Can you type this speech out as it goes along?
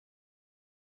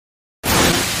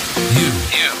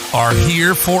are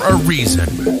here for a reason.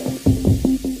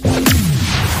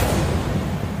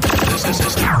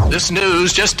 This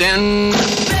news just in.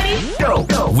 Ready? Go.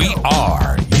 We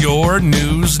are your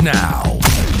news now.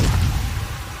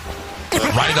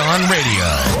 Right On Radio.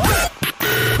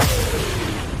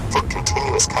 For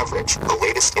continuous coverage, the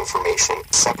latest information,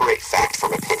 separate fact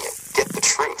from opinion. Get the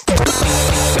truth.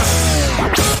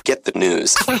 Get the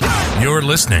news. You're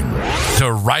listening to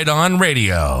Right On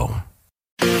Radio.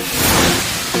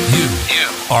 You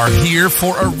are here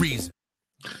for a reason.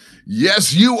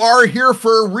 Yes, you are here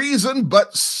for a reason,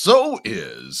 but so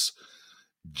is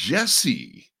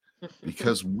Jesse,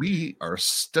 because we are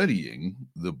studying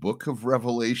the book of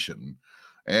Revelation,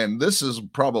 and this is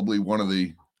probably one of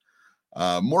the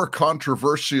more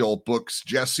controversial books,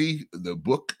 Jesse, the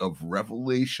book of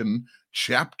Revelation,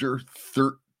 chapter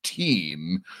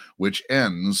 13, which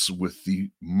ends with the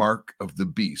mark of the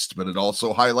beast, but it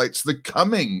also highlights the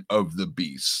coming of the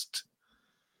beast.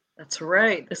 That's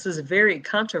right. This is a very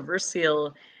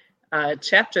controversial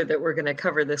chapter that we're going to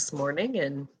cover this morning,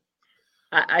 and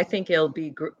I think it'll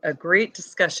be a great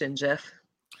discussion, Jeff.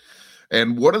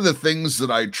 And one of the things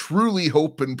that I truly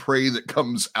hope and pray that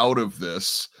comes out of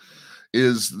this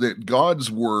is that God's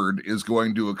word is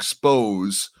going to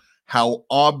expose how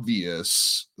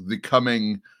obvious the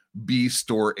coming beast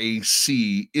or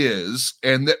AC is,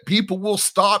 and that people will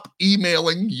stop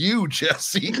emailing you,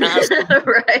 Jesse.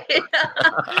 Right.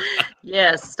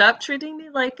 Yes, stop treating me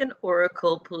like an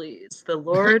oracle, please. The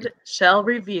Lord shall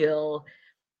reveal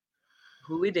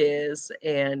who it is.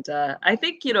 And I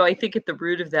think at the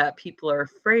root of that, people are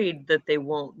afraid that they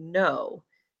won't know,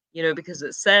 because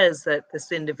it says that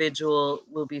this individual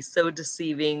will be so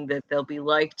deceiving that they'll be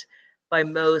liked by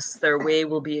most. Their way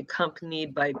will be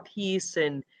accompanied by peace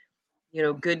and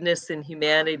goodness and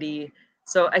humanity.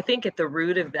 So I think at the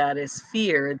root of that is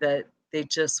fear that they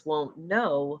just won't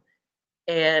know.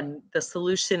 And the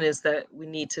solution is that we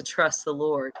need to trust the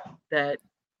Lord, that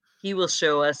He will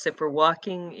show us if we're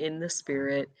walking in the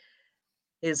Spirit.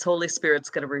 His Holy Spirit's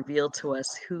going to reveal to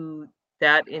us who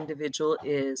that individual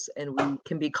is, and we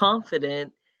can be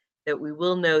confident that we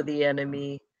will know the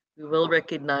enemy, we will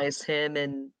recognize him,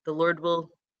 and the Lord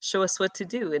will show us what to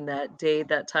do in that day,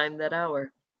 that time, that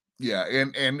hour. Yeah,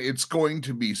 and it's going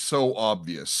to be so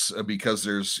obvious because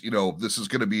there's, this is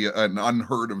going to be an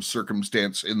unheard of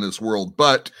circumstance in this world,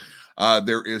 but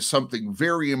there is something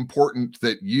very important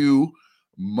that you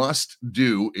must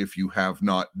do if you have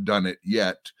not done it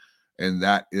yet, and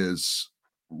that is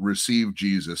receive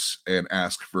Jesus and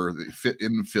ask for the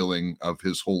infilling of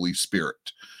His Holy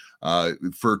Spirit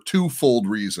for twofold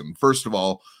reason. First of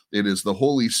all, it is the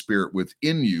Holy Spirit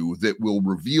within you that will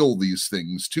reveal these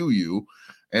things to you.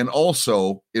 And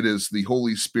also, it is the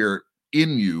Holy Spirit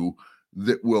in you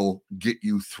that will get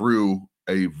you through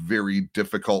a very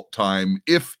difficult time,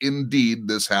 if indeed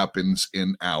this happens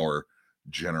in our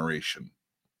generation.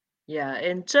 Yeah,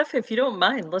 and Jeff, if you don't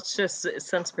mind, let's just,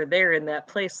 since we're there in that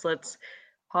place, let's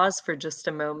pause for just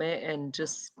a moment and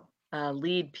just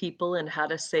lead people in how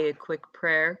to say a quick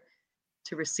prayer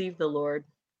to receive the Lord.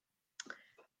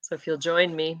 So if you'll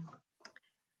join me.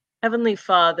 Heavenly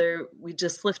Father, we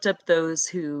just lift up those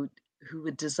who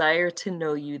would desire to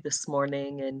know you this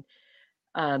morning.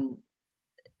 And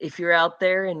if you're out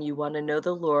there and you want to know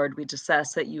the Lord, we just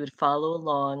ask that you would follow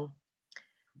along.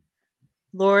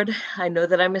 Lord, I know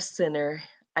that I'm a sinner.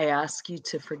 I ask you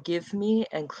to forgive me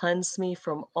and cleanse me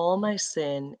from all my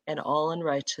sin and all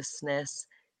unrighteousness.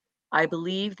 I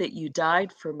believe that you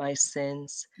died for my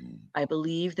sins. I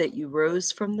believe that you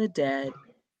rose from the dead.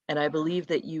 And I believe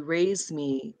that you raised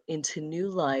me into new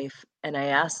life, and I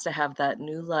ask to have that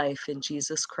new life in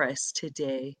Jesus Christ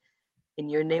today. In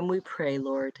your name we pray,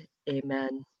 Lord.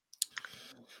 Amen.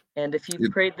 And if you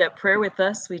prayed that prayer with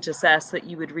us, we just ask that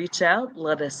you would reach out,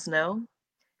 let us know.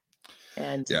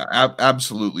 And yeah,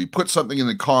 absolutely. Put something in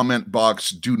the comment box.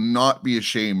 Do not be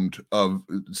ashamed of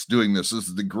doing this. This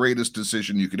is the greatest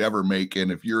decision you could ever make. And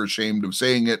if you're ashamed of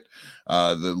saying it,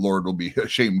 the Lord will be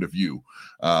ashamed of you.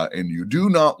 And you do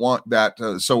not want that.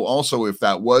 So also, if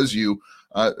that was you,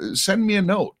 send me a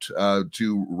note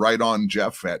to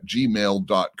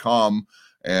rightonjeff@gmail.com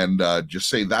and just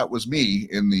say that was me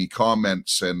in the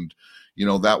comments. And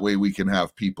that way we can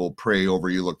have people pray over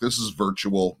you. Look, this is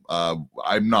virtual.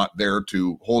 I'm not there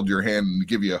to hold your hand and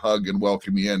give you a hug and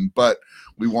welcome you in, but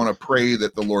we want to pray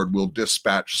that the Lord will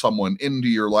dispatch someone into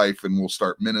your life and will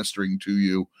start ministering to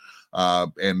you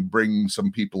and bring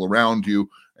some people around you.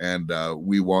 And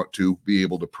we want to be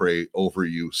able to pray over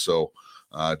you. So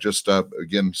just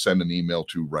again, send an email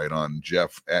to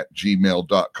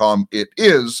rightonjeff@gmail.com. It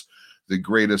is the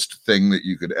greatest thing that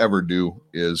you could ever do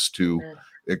is to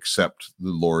except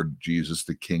the Lord Jesus,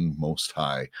 the King Most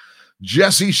High.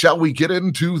 Jesse, shall we get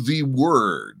into the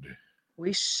word?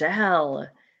 We shall.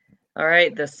 All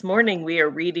right, this morning we are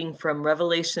reading from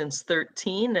Revelations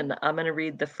 13, and I'm going to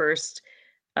read the first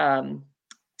 10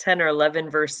 or 11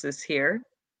 verses here.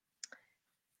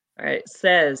 All right, it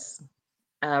says,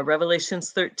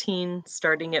 Revelations 13,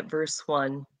 starting at verse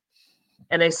 1.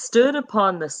 And I stood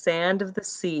upon the sand of the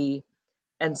sea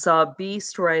and saw a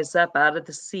beast rise up out of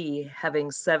the sea,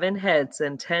 having 7 heads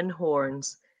and 10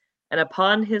 horns, and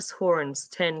upon his horns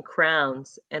 10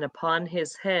 crowns, and upon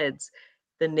his heads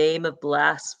the name of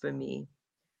blasphemy.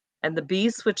 And the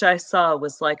beast which I saw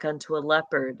was like unto a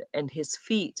leopard, and his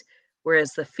feet were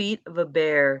as the feet of a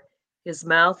bear, his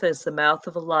mouth as the mouth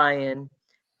of a lion.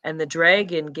 And the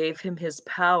dragon gave him his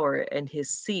power and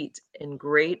his seat and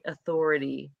great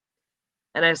authority.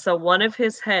 And I saw one of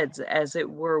his heads as it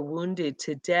were wounded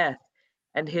to death,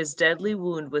 and his deadly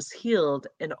wound was healed,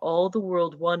 and all the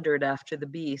world wondered after the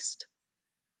beast.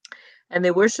 And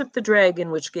they worshipped the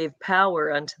dragon which gave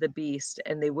power unto the beast,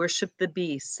 and they worshipped the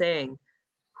beast, saying,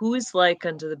 Who is like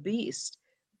unto the beast?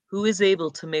 Who is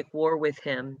able to make war with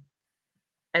him?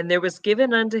 And there was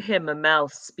given unto him a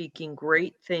mouth speaking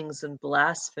great things and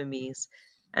blasphemies,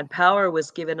 and power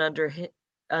was given unto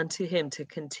him to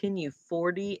continue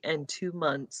 42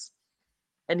 months.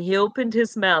 And he opened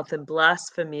his mouth in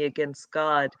blasphemy against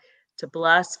God, to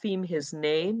blaspheme his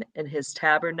name and his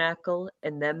tabernacle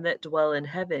and them that dwell in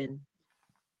heaven.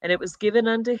 And it was given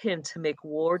unto him to make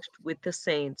war with the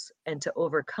saints and to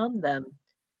overcome them.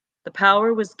 The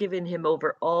power was given him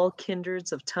over all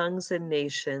kindreds of tongues and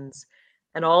nations,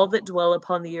 and all that dwell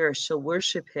upon the earth shall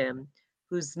worship him,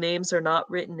 whose names are not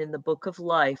written in the book of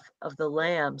life of the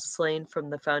Lamb slain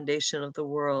from the foundation of the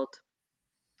world.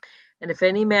 And if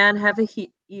any man have an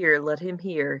ear, let him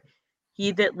hear.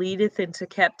 He that leadeth into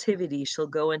captivity shall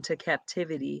go into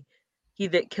captivity. He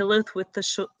that killeth with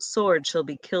the sword shall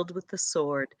be killed with the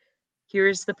sword. Here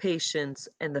is the patience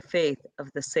and the faith of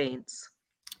the saints.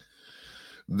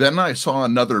 Then I saw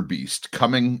another beast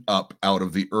coming up out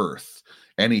of the earth,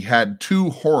 and he had 2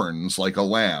 horns like a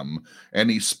lamb,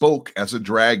 and he spoke as a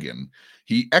dragon.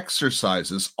 He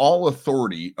exercises all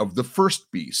authority of the first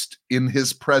beast in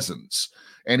his presence,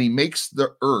 and he makes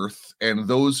the earth and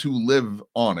those who live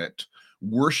on it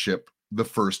worship the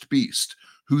first beast,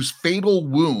 whose fatal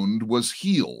wound was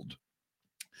healed.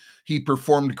 He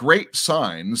performed great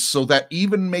signs, so that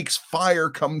even makes fire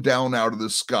come down out of the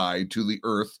sky to the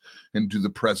earth and to the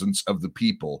presence of the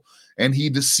people. And he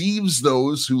deceives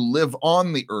those who live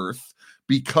on the earth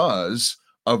because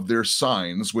of their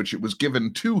signs, which it was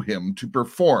given to him to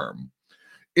perform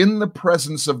in the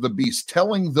presence of the beast,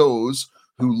 telling those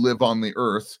who live on the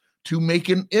earth to make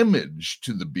an image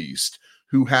to the beast,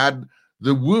 who had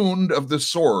the wound of the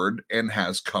sword and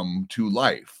has come to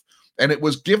life. And it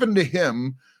was given to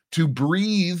him to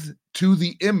breathe to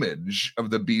the image of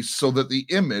the beast, so that the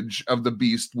image of the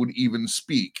beast would even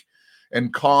speak,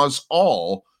 and cause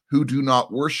all who do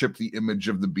not worship the image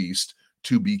of the beast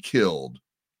to be killed.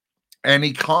 And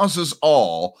he causes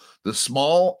all, the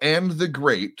small and the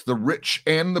great, the rich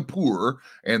and the poor,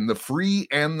 and the free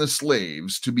and the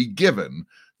slaves, to be given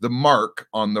the mark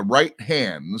on the right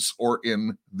hands or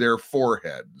in their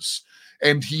foreheads.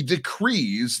 And he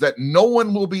decrees that no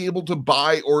one will be able to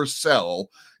buy or sell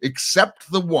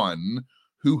except the one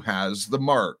who has the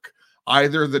mark,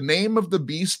 either the name of the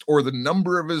beast or the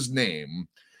number of his name.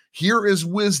 Here is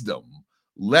wisdom.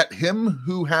 Let him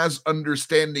who has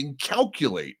understanding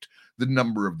calculate the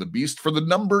number of the beast, for the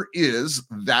number is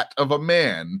that of a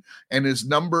man, and his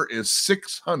number is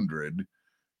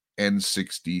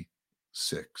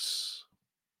 666.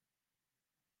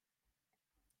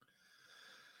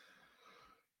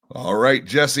 All right,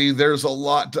 Jesse, there's a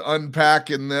lot to unpack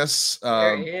in this.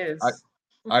 There is.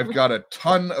 I've got a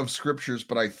ton of scriptures,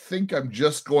 but I think I'm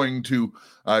just going to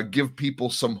give people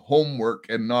some homework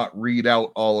and not read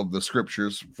out all of the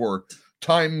scriptures for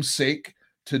time's sake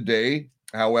today.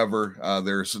 However,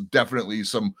 there's definitely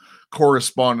some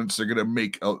correspondence that are going to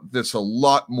make this a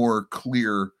lot more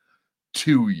clear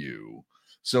to you.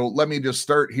 So let me just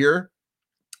start here.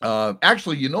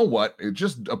 Actually, you know what? It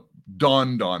just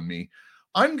dawned on me.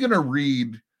 I'm going to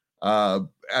read,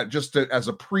 as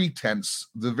a pretense,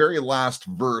 the very last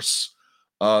verse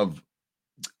of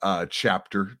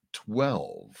chapter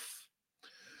 12.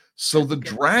 So the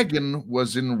dragon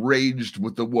was enraged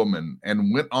with the woman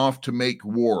and went off to make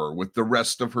war with the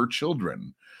rest of her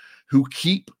children, who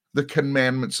keep the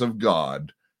commandments of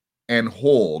God and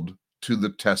hold to the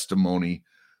testimony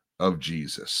of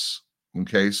Jesus.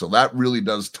 Okay, so that really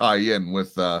does tie in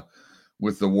with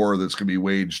with the war that's going to be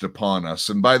waged upon us.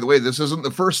 And by the way, this isn't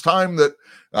the first time that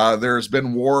there's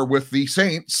been war with the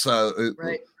saints.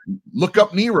 Right. Look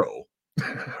up Nero,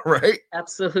 right?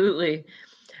 Absolutely.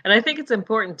 And I think it's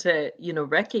important to,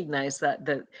 recognize that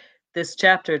this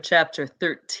chapter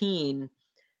 13,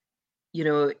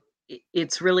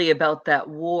 it's really about that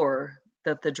war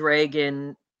that the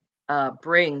dragon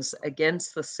brings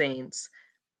against the saints.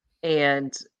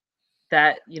 And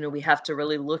that, we have to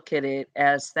really look at it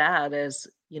as that, as,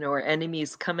 our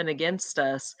enemies coming against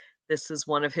us. This is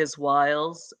one of his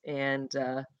wiles. And,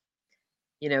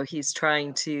 he's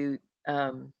trying to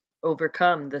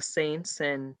overcome the saints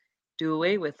and do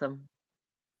away with them.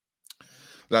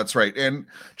 That's right. And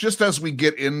just as we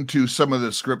get into some of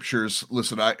the scriptures,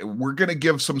 listen, we're going to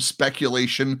give some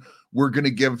speculation. We're going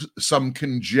to give some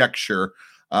conjecture.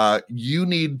 You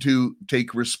need to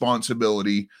take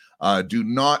responsibility. Do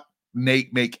not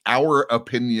make our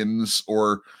opinions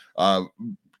or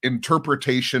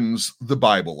interpretations the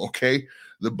Bible, okay?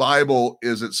 The Bible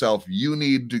is itself. You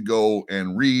need to go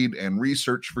and read and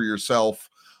research for yourself,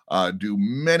 do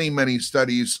many, many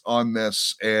studies on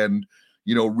this, and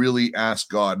really ask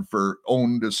God for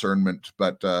own discernment.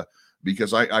 But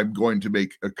because I'm going to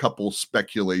make a couple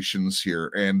speculations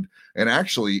here, and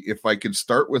actually, if I could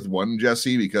start with one,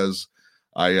 Jesse, because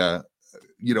I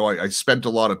spent a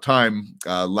lot of time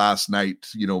last night,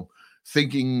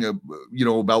 thinking,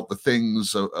 about the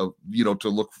things to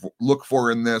look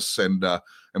for in this, and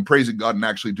praising God, and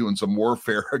actually doing some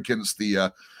warfare against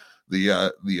the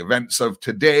events of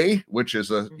today, which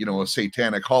is a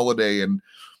satanic holiday. And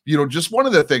just one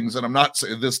of the things, and I'm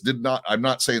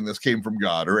not saying this came from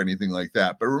God or anything like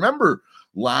that, but remember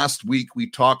last week we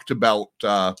talked about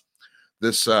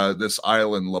this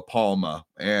island, La Palma,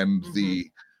 and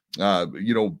the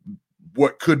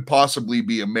what could possibly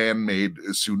be a man-made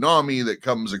tsunami that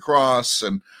comes across,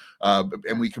 and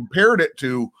we compared it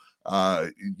to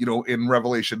in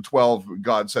Revelation 12,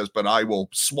 God says, "But I will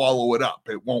swallow it up;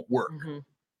 it won't work." Mm-hmm.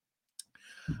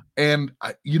 And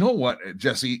you know what,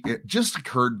 Jesse, it just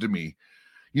occurred to me,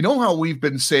 how we've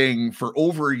been saying for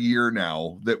over a year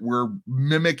now that we're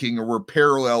mimicking or we're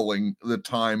paralleling the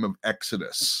time of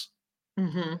Exodus.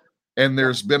 Mm-hmm. And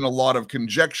there's been a lot of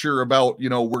conjecture about, we're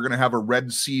going to have a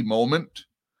Red Sea moment.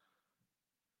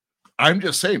 I'm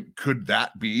just saying, could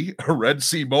that be a Red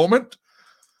Sea moment?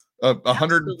 A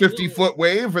 150-foot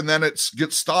wave, and then it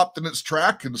gets stopped in its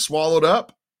track and swallowed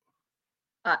up?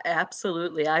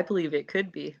 Absolutely. I believe it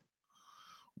could be.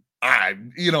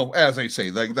 As I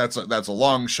say, like that's a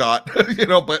long shot,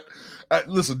 but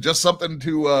listen, just something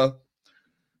to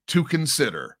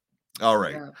consider. All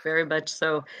right. Yeah, very much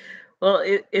so. Well,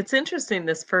 it's interesting,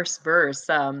 this first verse.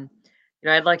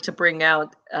 I'd like to bring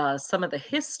out some of the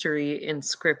history in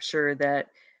scripture that,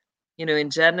 in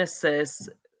Genesis,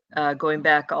 going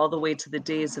back all the way to the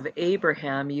days of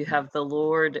Abraham, you have the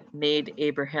Lord made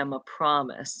Abraham a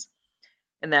promise.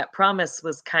 And that promise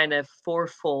was kind of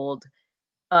fourfold.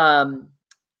 But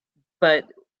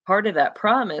part of that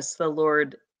promise, the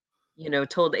Lord,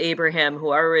 told Abraham,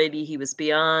 who already he was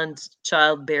beyond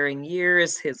childbearing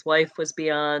years, his wife was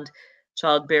beyond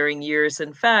childbearing years.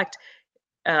 In fact,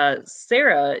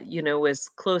 Sarah, was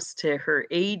close to her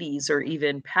 80s or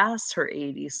even past her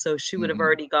 80s. So she would have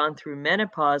already gone through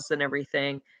menopause and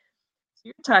everything. So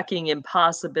you're talking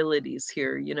impossibilities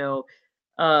here,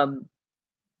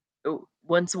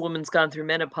 once a woman's gone through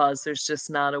menopause, there's just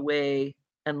not a way,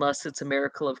 unless it's a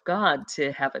miracle of God,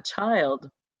 to have a child.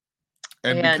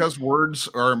 And because words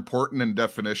are important in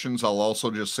definitions, I'll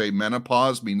also just say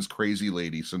menopause means crazy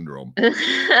lady syndrome.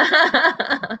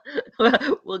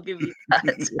 We'll give you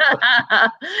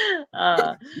that.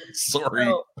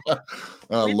 Sorry.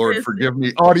 Lord, forgive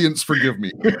me. Audience, forgive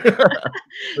me.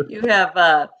 You have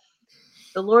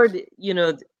the Lord,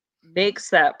 makes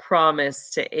that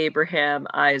promise to Abraham,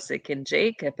 Isaac, and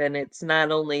Jacob. And it's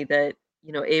not only that,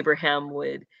 Abraham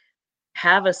would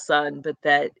have a son, but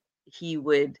that he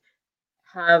would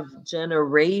have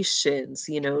generations,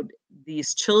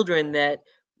 these children that,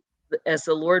 as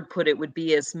the Lord put it, would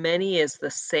be as many as the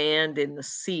sand in the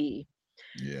sea.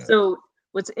 Yeah. So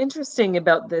what's interesting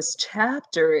about this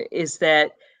chapter is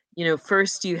that,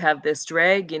 first you have this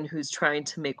dragon who's trying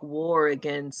to make war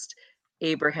against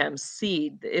Abraham's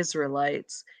seed, the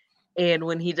Israelites. And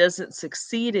when he doesn't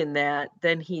succeed in that,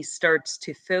 then he starts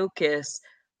to focus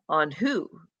on who,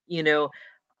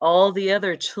 all the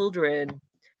other children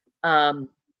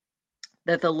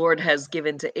that the Lord has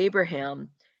given to Abraham.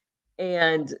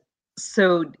 And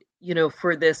so,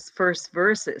 for this first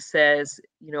verse, it says,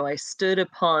 I stood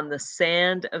upon the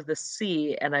sand of the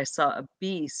sea and I saw a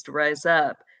beast rise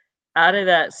up out of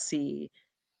that sea.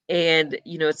 And,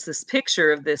 it's this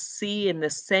picture of this sea and the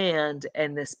sand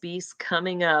and this beast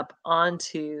coming up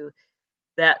onto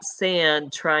that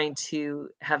sand, trying to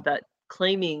have that,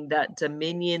 claiming that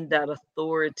dominion, that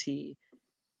authority,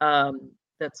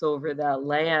 that's over that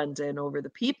land and over the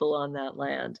people on that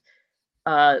land.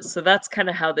 So that's kind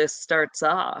of how this starts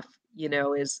off,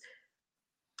 is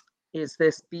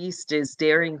this beast is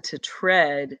daring to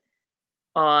tread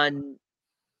on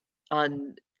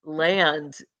on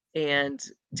land and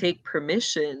take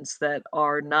permissions that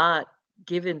are not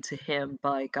given to him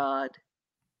by God.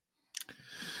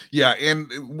 Yeah,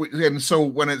 and so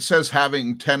when it says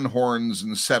having 10 horns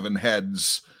and 7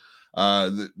 heads,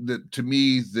 to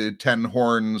me the 10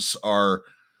 horns are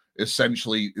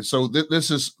essentially, so this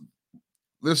is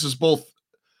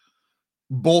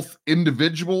both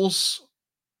individuals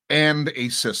and a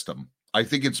system. I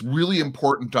think it's really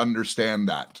important to understand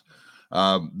that.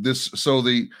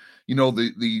 The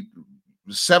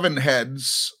 7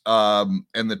 heads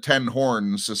and the 10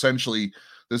 horns, essentially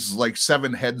this is like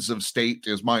 7 heads of state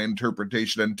is my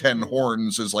interpretation, and 10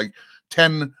 horns is like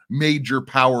 10 major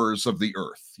powers of the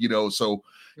earth. So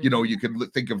you can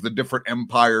think of the different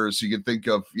empires, you can think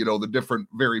of the different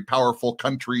very powerful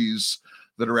countries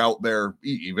that are out there,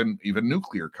 even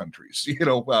nuclear countries,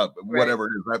 whatever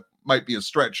it is. That might be a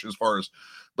stretch as far as,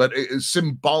 but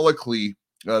symbolically,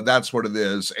 that's what it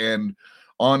is. And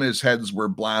on his heads were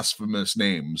blasphemous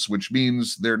names, which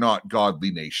means they're not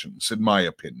godly nations, in my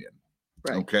opinion.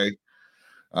 Right. Okay.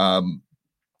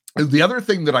 The other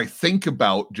thing that I think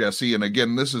about, Jesse, and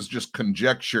again, this is just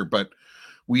conjecture, but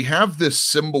we have this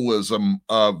symbolism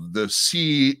of the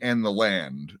sea and the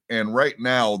land. And right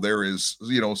now there is,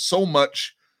 so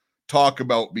much talk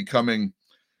about becoming,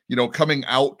 coming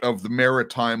out of the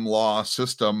maritime law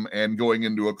system and going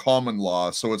into a common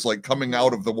law. So it's like coming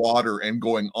out of the water and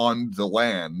going on the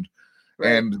land.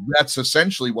 Right. And that's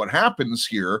essentially what happens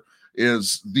here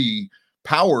is the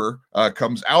power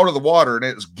comes out of the water and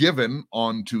it's given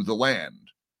onto the land.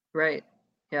 Right.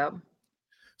 Yeah.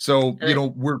 So,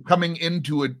 we're coming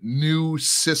into a new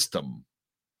system.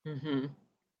 Mm-hmm.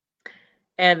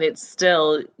 And it's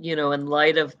still, in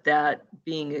light of that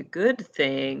being a good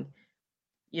thing,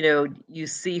 you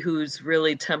see who's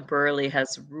really temporarily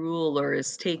has rule or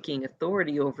is taking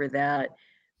authority over that.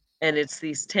 And it's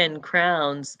these 10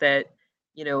 crowns that,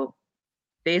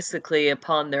 basically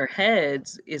upon their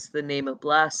heads is the name of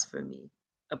blasphemy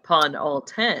upon all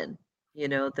 10,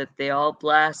 that they all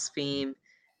blaspheme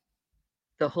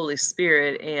the Holy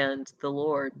Spirit and the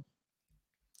Lord.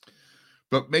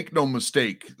 But make no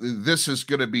mistake, this is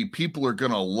going to be, people are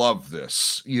going to love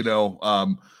this,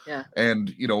 Yeah.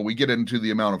 And, we get into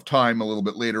the amount of time a little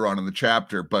bit later on in the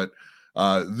chapter, but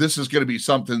this is going to be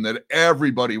something that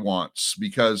everybody wants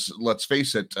because let's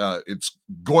face it, it's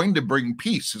going to bring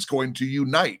peace. It's going to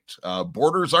unite.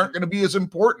 Borders aren't going to be as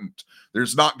important.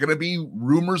 There's not going to be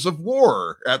rumors of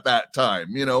war at that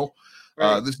time.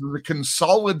 Right. This is a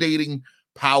consolidating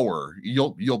power.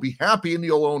 You'll be happy and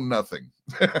you'll own nothing.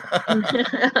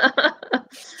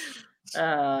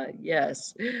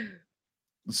 Yes.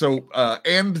 So,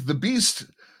 and the beast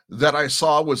that I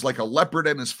saw was like a leopard,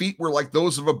 and his feet were like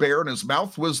those of a bear, and his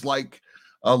mouth was like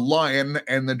a lion,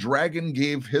 and the dragon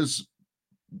gave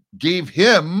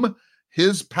him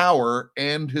his power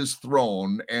and his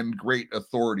throne and great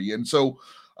authority. And so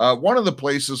one of the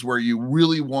places where you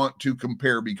really want to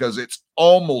compare, because it's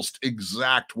almost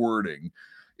exact wording,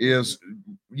 is,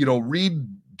 read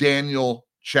Daniel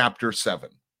chapter 7,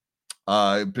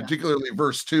 particularly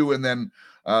verse 2, and then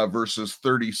verses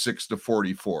 36 to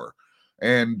 44.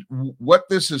 And what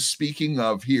this is speaking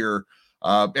of here,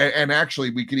 and actually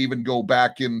we could even go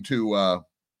back into,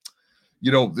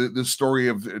 the story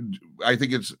of, I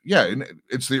think it's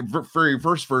the very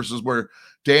first verses where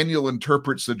Daniel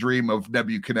interprets the dream of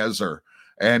Nebuchadnezzar.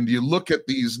 And you look at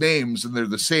these names and they're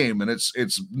the same, and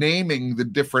it's naming the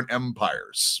different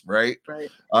empires, right?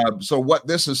 Right. So what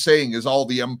this is saying is all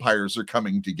the empires are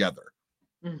coming together.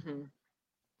 Mm-hmm.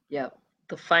 Yeah.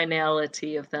 The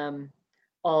finality of them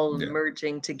all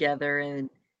merging together, and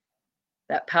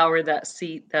that power, that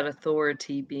seat, that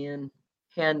authority being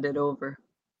handed over.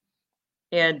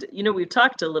 And, we've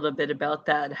talked a little bit about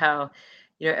that, how,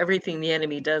 everything the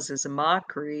enemy does is a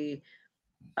mockery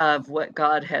of what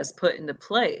God has put into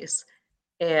place.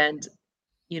 And,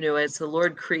 as the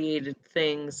Lord created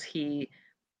things, he,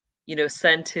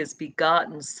 sent his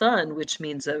begotten son, which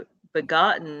means a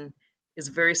begotten is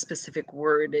a very specific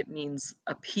word. It means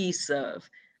a piece of.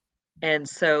 And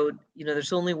so,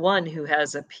 there's only one who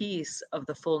has a piece of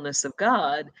the fullness of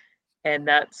God, and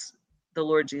that's the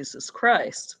Lord Jesus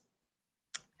Christ.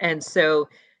 And so,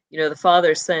 the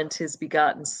Father sent his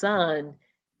begotten Son,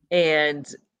 And,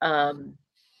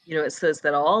 it says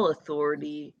that all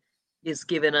authority is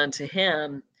given unto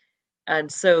him.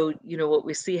 And so, what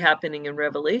we see happening in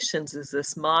Revelations is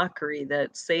this mockery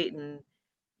that Satan,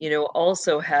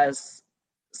 also has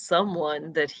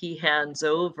someone that he hands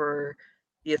over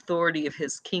the authority of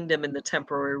his kingdom and the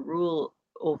temporary rule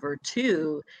over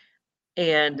to.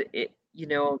 And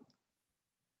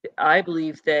I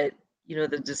believe that,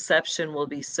 the deception will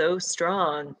be so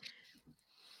strong.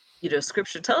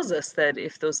 Scripture tells us that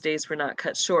if those days were not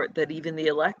cut short, that even the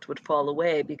elect would fall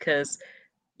away, because,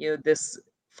 this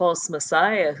false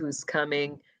Messiah who's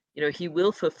coming, he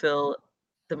will fulfill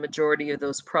the majority of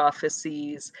those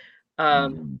prophecies.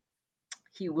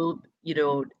 He will,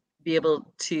 be able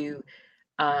to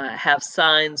have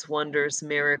signs, wonders,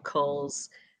 miracles.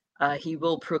 He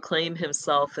will proclaim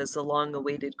himself as the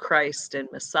long-awaited Christ and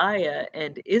Messiah,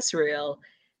 and Israel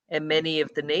and many of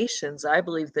the nations. I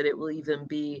believe that it will even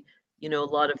be, a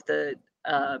lot of the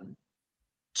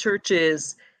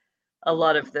churches, a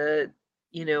lot of the,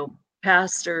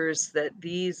 pastors, that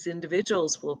these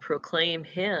individuals will proclaim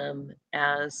him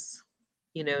as,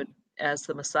 as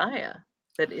the Messiah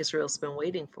that Israel's been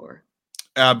waiting for.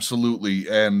 Absolutely.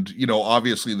 And,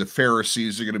 obviously the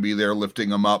Pharisees are going to be there lifting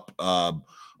them up.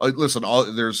 Listen,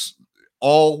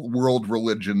 all world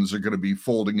religions are going to be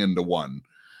folding into one.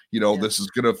 This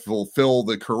is going to fulfill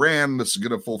the Quran. This is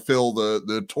going to fulfill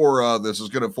the Torah. This is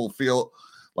going to fulfill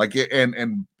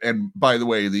and by the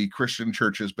way, the Christian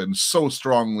church has been so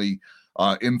strongly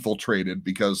infiltrated,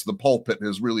 because the pulpit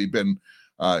has really been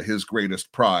his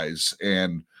greatest prize.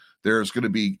 And there's going to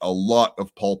be a lot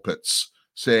of pulpits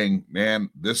saying, man,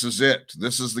 this is it.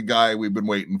 This is the guy we've been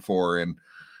waiting for. And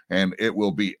it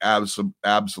will be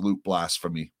absolute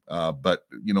blasphemy. But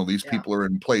these people are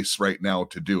in place right now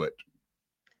to do it.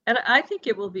 And I think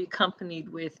it will be accompanied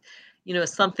with,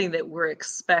 something that we're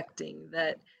expecting,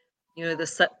 that,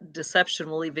 the deception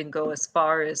will even go as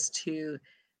far as to,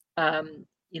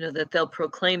 that they'll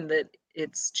proclaim that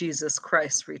it's Jesus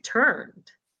Christ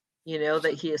returned,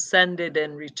 that he ascended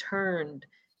and returned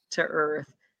to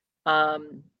earth.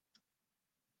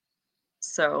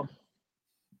 So.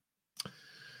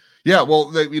 Yeah,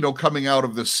 well, coming out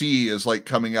of the sea is like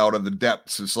coming out of the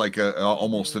depths. It's like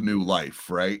almost a new life,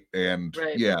 right? And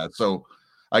right. Yeah, so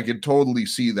I could totally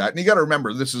see that. And you got to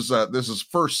remember, this is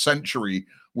first century,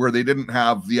 where they didn't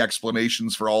have the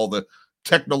explanations for all the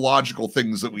technological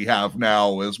things that we have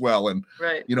now as well. And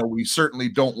right. We certainly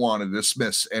don't want to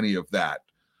dismiss any of that.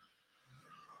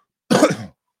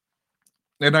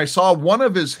 And I saw one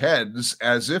of his heads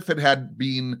as if it had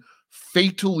been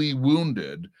fatally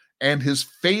wounded, and his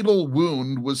fatal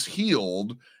wound was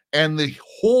healed, and the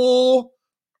whole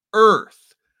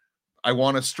earth, I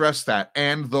want to stress that,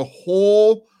 and the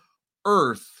whole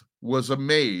earth was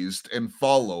amazed and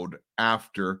followed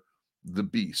after the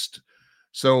beast.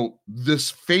 So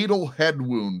this fatal head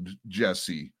wound,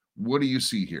 Jesse, what do you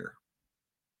see here?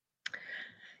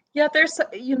 Yeah, there's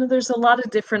a lot of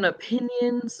different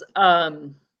opinions.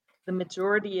 The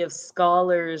majority of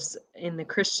scholars in the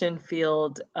Christian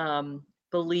field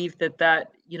believe that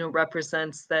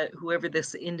represents that whoever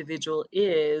this individual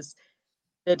is,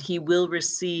 that he will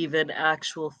receive an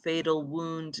actual fatal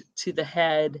wound to the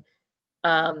head,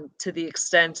 to the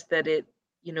extent that it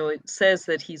says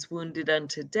that he's wounded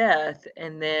unto death,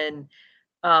 and then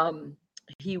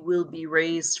he will be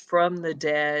raised from the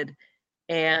dead,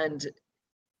 and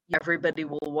everybody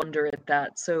will wonder at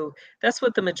that. So that's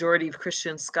what the majority of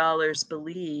Christian scholars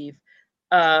believe.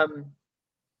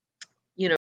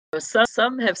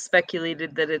 Some have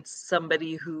speculated that it's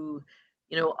somebody who,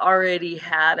 already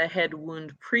had a head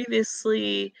wound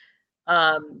previously,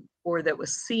 or that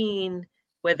was seen,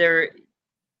 whether,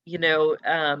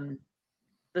 the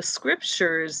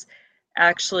scriptures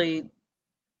actually,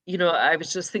 I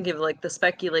was just thinking of like the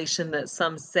speculation that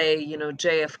some say,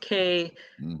 JFK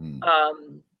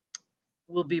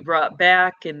will be brought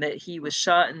back, and that he was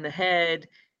shot in the head.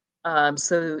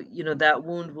 So, that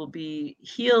wound will be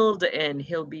healed and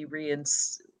he'll be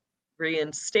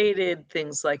reinstated,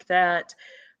 things like that.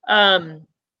 Some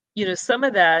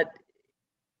of that,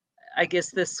 I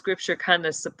guess this scripture kind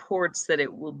of supports that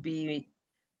it will be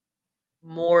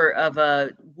more of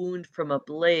a wound from a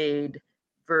blade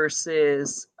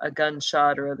versus a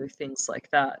gunshot or other things like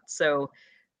that. So,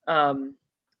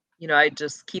 I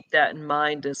just keep that in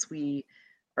mind as we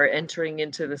are entering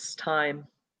into this time.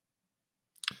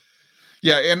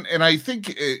 Yeah, and I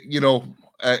think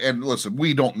and listen,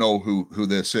 we don't know who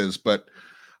this is, but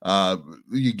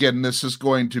again, this is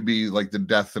going to be like the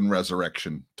death and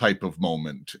resurrection type of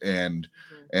moment, and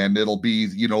it'll be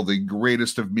the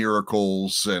greatest of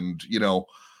miracles, and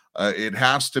It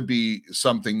has to be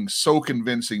something so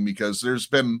convincing, because there's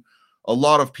been a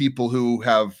lot of people who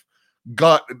have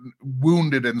got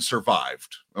wounded and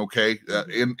survived, okay,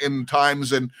 in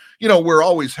times, and we're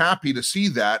always happy to see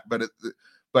that,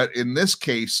 but in this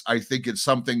case, I think it's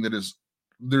something that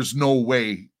there's no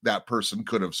way that person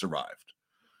could have survived,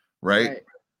 right?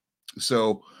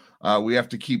 So we have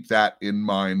to keep that in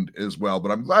mind as well.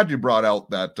 But I'm glad you brought out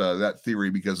that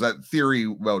theory, because that theory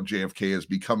about JFK is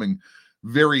becoming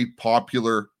very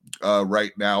popular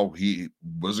right now. He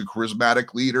was a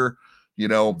charismatic leader.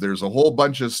 There's a whole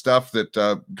bunch of stuff that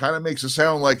kind of makes it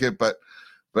sound like it, but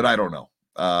I don't know.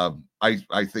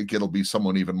 I think it'll be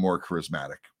someone even more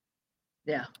charismatic.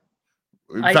 Yeah,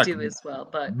 in I fact, do as well,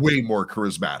 but way more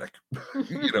charismatic.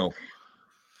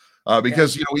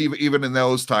 Because even in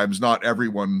those times, not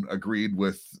everyone agreed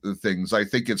with the things. I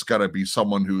think it's got to be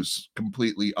someone who's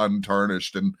completely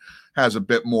untarnished and has a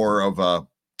bit more of a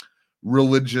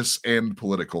religious and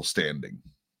political standing.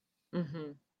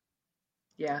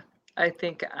 Yeah, I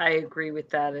think I agree with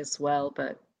that as well.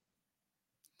 But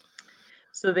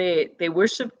so they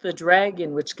worshiped the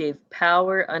dragon, which gave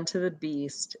power unto the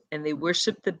beast, and they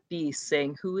worshiped the beast,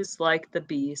 saying, "Who is like the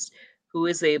beast? Who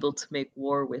is able to make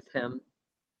war with him?"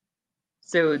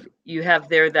 So you have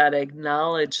there that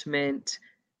acknowledgement.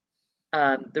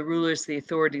 The rulers, the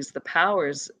authorities, the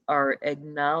powers are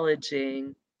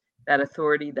acknowledging that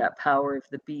authority, that power of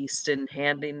the beast, and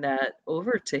handing that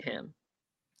over to him.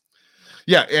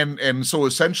 Yeah, and so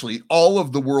essentially all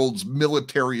of the world's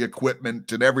military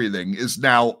equipment and everything is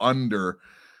now under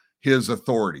his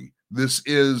authority. This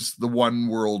is the one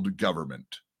world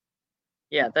government.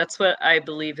 Yeah, that's what I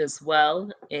believe as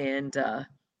well. And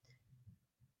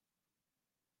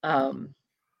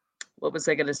what was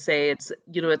I going to say? It's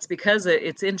it's because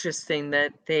it's interesting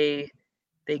that they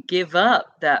give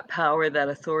up that power, that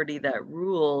authority, that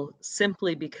rule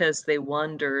simply because they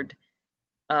wondered,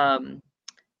 and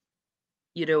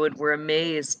were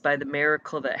amazed by the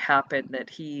miracle that happened, that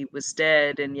he was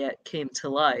dead and yet came to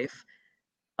life.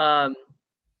 For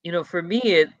me,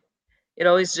 it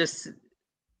always just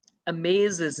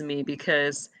amazes me,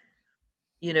 because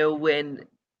when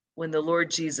the Lord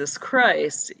Jesus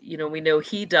Christ, we know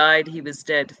he died, he was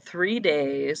dead 3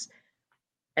 days,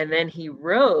 and then he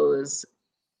rose.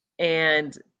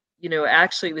 And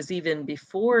actually it was even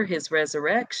before his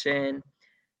resurrection.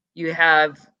 You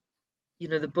have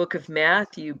the book of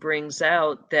Matthew brings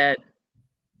out that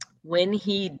when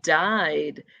he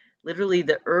died, literally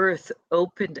the earth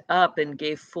opened up and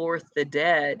gave forth the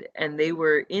dead, and they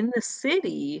were in the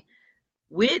city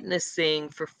witnessing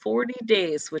for 40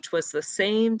 days, which was the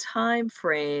same time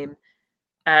frame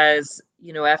as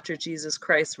after Jesus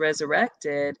Christ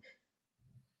resurrected.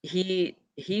 He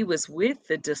was with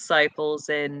the disciples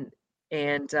and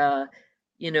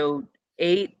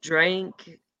ate,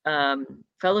 drank,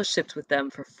 fellowshipped with them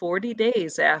for 40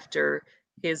 days after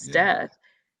his death.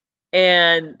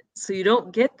 And so you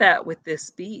don't get that with this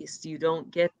beast. You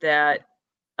don't get that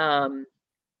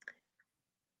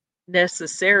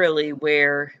necessarily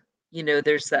where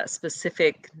there's that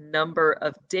specific number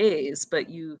of days, but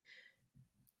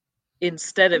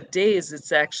instead of days,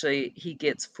 it's actually he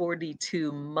gets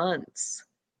 42 months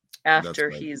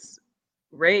after he's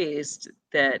raised,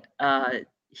 that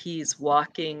he's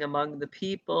walking among the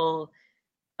people,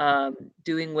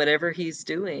 doing whatever he's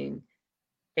doing.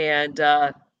 And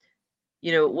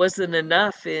it wasn't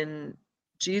enough in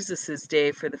Jesus's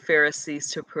day for the Pharisees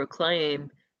to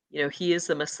proclaim he is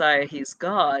the Messiah, he's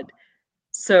God.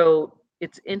 So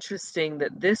it's interesting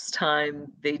that this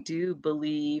time they do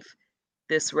believe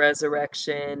this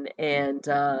resurrection, and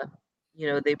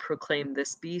they proclaim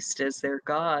this beast as their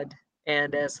God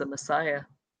and as the Messiah.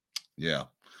 Yeah,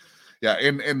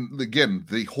 and again,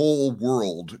 the whole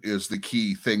world is the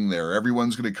key thing there.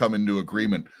 Everyone's going to come into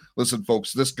agreement. Listen,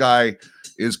 folks, this guy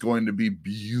is going to be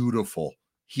beautiful.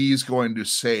 He's going to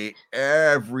say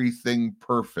everything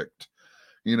perfect.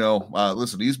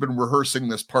 Listen, he's been rehearsing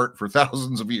this part for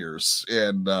thousands of years,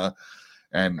 and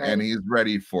he's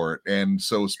ready for it. And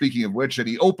so, speaking of which, and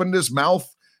he opened his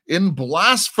mouth in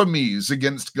blasphemies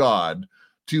against God,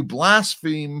 to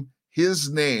blaspheme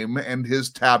his name and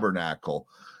his tabernacle,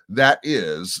 that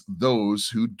is, those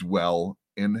who dwell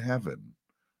in heaven.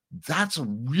 That's a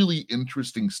really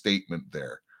interesting statement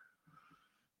there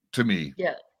to me.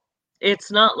 Yeah.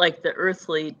 It's not like the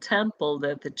earthly temple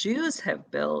that the Jews have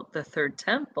built, the third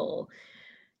temple,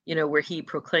 where he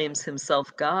proclaims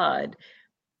himself God,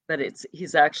 but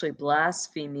he's actually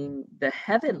blaspheming the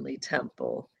heavenly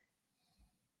temple.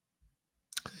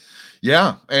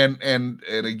 Yeah, and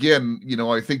again,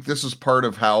 I think this is part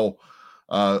of how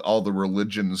all the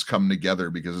religions come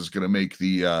together, because it's going to make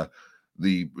the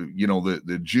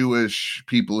Jewish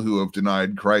people who have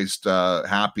denied Christ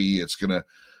happy. It's going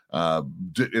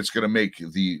to make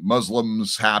the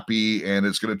Muslims happy, and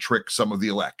it's going to trick some of the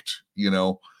elect,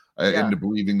 into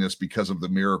believing this because of the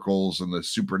miracles and the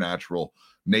supernatural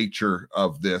nature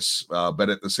of this.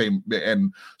 But at the same,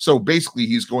 and so basically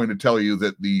he's going to tell you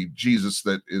that the Jesus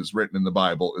that is written in the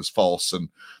Bible is false. And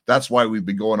that's why we've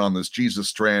been going on this Jesus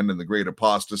strand and the great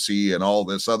apostasy and all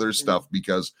this other stuff,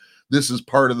 because this is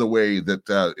part of the way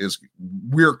that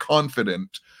we're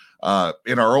confident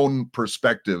in our own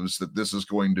perspectives that this is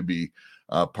going to be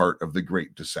part of the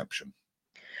great deception.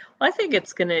 Well, I think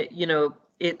it's going to,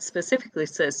 it specifically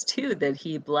says too that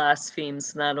he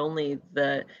blasphemes not only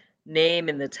the name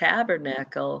in the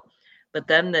tabernacle, but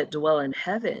them that dwell in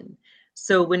heaven.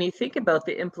 So when you think about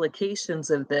the implications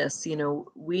of this,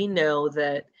 we know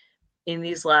that in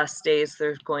these last days,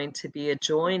 there's going to be a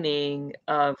joining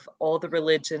of all the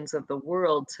religions of the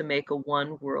world to make a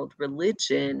one world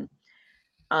religion.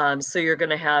 So you're going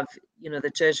to have,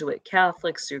 the Jesuit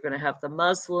Catholics, you're going to have the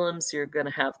Muslims, you're going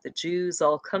to have the Jews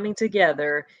all coming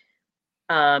together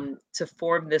to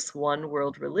form this one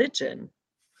world religion.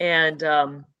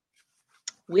 And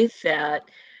with that,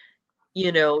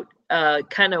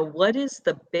 kind of what is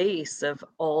the base of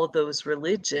all those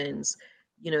religions?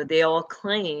 They all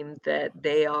claim that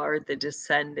they are the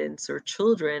descendants or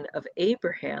children of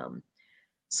Abraham.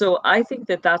 So I think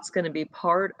that that's going to be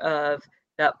part of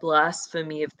that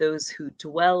blasphemy of those who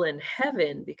dwell in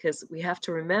heaven, because we have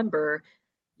to remember,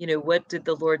 what did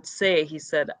the Lord say? He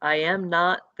said, I am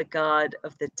not the God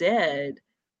of the dead,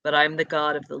 but I'm the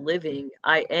God of the living.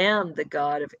 I am the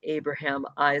God of Abraham,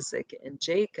 Isaac, and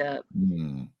Jacob.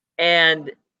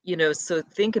 And, so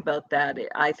think about that.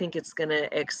 I think it's going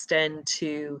to extend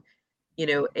to,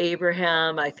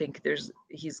 Abraham. I think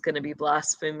he's going to be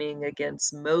blaspheming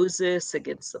against Moses,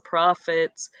 against the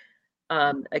prophets,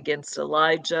 against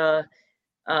Elijah,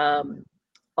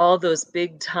 all those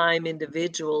big time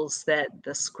individuals that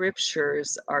the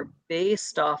scriptures are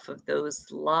based off of, those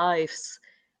lives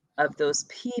of those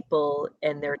people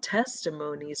and their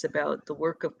testimonies about the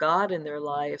work of God in their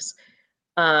lives.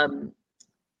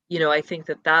 I think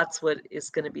that that's what is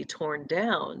going to be torn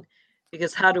down,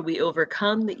 because how do we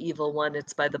overcome the evil one?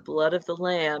 It's by the blood of the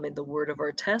Lamb and the word of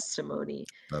our testimony.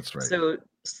 That's right. So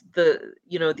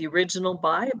the original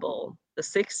Bible, the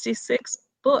 66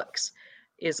 books,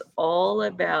 is all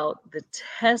about the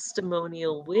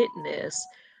testimonial witness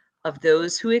of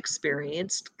those who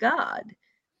experienced God.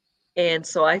 And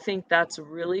so I think that's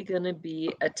really going to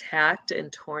be attacked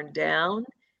and torn down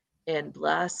and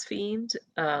blasphemed,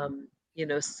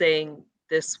 saying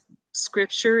this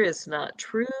scripture is not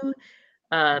true.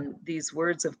 These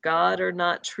words of God are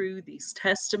not true. These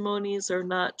testimonies are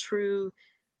not true.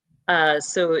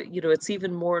 So, it's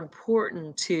even more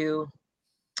important to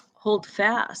hold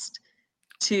fast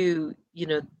to,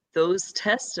 those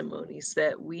testimonies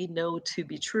that we know to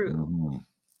be true.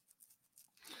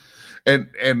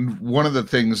 And one of the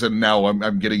things, and now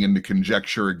I'm getting into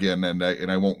conjecture again, and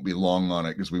I won't be long on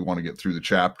it because we want to get through the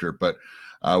chapter. But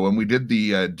when we did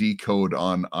the decode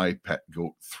on iPet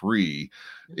Goat 3,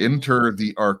 enter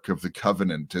the Ark of the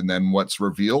Covenant, and then what's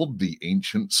revealed? The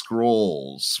ancient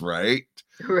scrolls, right?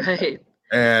 Right.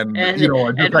 And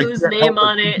whose name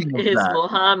on it is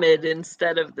Muhammad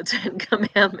instead of the 10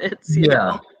 Commandments. You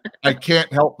know? I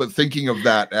can't help but thinking of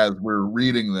that as we're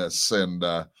reading this. And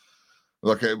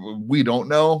look, we don't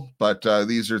know, but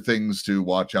these are things to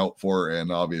watch out for.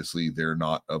 And obviously they're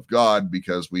not of God,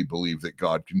 because we believe that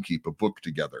God can keep a book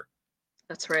together.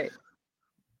 That's right.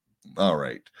 All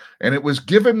right. And it was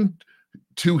given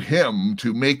to him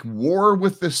to make war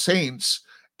with the saints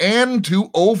and to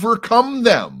overcome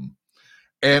them.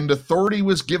 And authority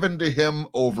was given to him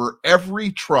over every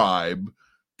tribe,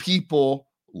 people,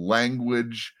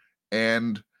 language,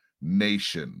 and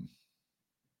nation.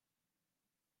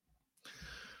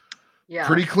 Yeah.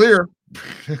 Pretty clear.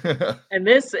 And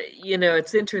this,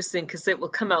 it's interesting because it will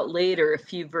come out later, a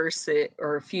few verses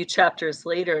or a few chapters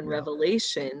later in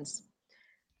Revelations.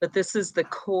 But this is the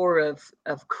core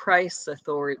of Christ's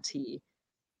authority,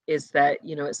 is that,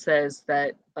 it says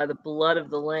that by the blood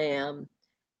of the Lamb,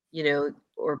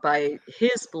 or by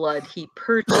his blood, he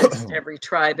purchased every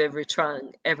tribe, every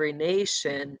tongue, every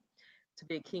nation to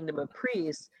be a kingdom of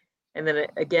priests. And then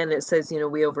again, it says,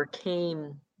 we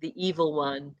overcame the evil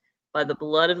one by the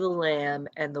blood of the Lamb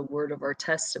and the word of our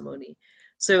testimony.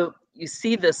 So you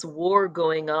see this war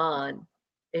going on.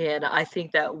 And I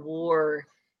think that war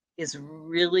is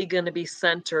really going to be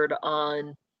centered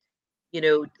on,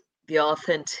 the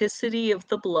authenticity of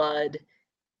the blood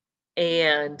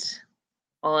and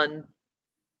on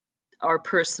our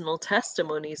personal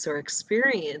testimonies or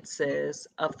experiences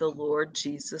of the Lord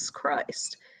Jesus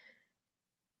Christ.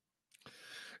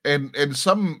 And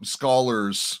some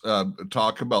scholars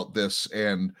talk about this,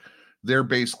 and they're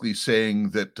basically saying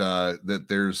that that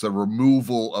there's a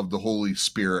removal of the Holy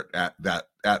Spirit at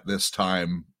this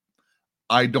time.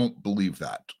 I don't believe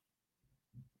that.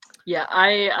 Yeah,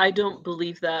 I don't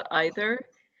believe that either,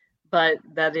 but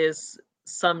that is,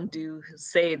 some do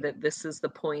say that this is the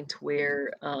point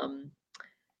where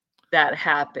that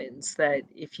happens, that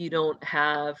if you don't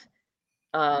have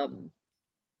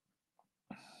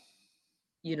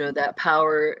that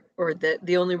power, or that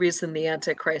the only reason the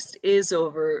Antichrist is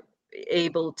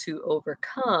able to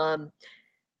overcome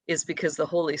is because the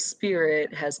Holy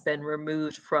Spirit has been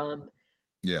removed from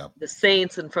the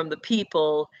saints and from the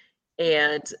people.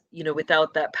 And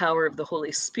without that power of the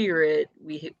Holy Spirit,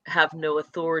 we have no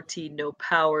authority, no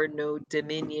power, no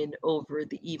dominion over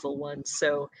the evil one.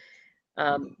 So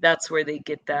that's where they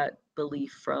get that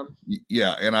belief from.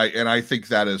 Yeah, and I think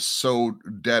that is so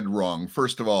dead wrong.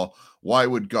 First of all, why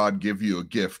would God give you a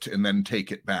gift and then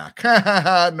take it back?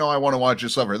 No, I want to watch you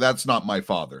suffer. That's not my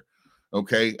Father.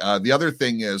 Okay. The other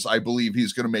thing is, I believe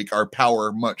He's going to make our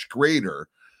power much greater.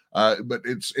 But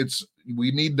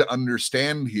we need to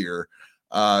understand here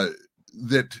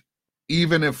that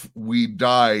even if we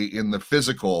die in the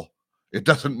physical, it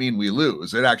doesn't mean we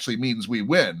lose. It actually means we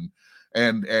win.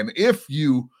 And if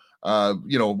you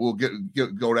we'll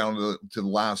go down to the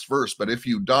last verse, but if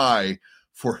you die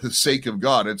for the sake of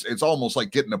God, it's almost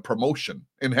like getting a promotion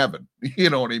in heaven. You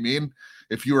know what I mean?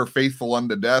 If you are faithful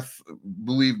unto death,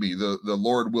 believe me, the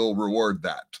Lord will reward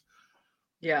that.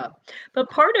 Yeah, but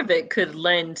part of it could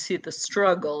lend to the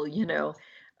struggle,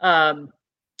 one,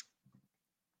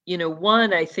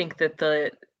 I think that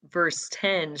the verse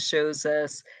 10 shows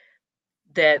us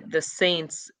that the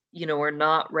saints, are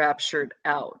not raptured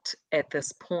out at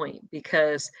this point,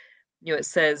 because, it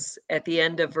says at the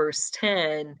end of verse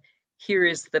 10, here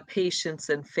is the patience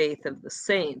and faith of the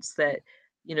saints, that,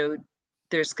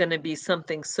 there's going to be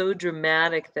something so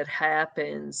dramatic that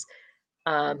happens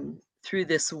through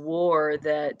this war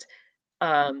that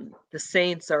the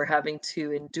saints are having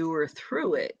to endure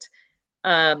through it.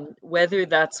 Whether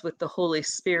that's with the Holy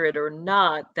Spirit or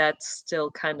not, that's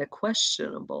still kind of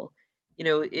questionable.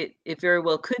 It very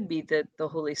well could be that the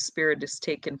Holy Spirit is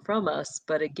taken from us.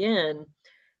 But again,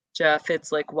 Jeff,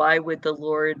 it's like, why would the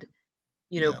Lord,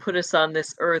 put us on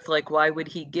this earth? Like, why would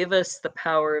He give us the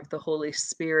power of the Holy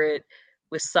Spirit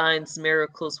with signs,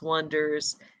 miracles,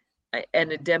 wonders,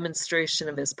 and a demonstration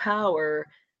of His power,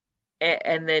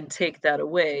 and then take that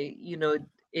away?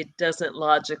 It doesn't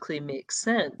logically make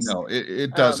sense. No,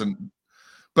 it doesn't.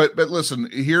 But listen,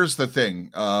 here's the thing.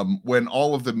 When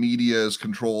all of the media is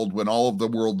controlled, when all of the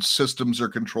world systems are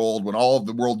controlled, when all of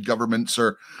the world governments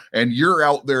are, and you're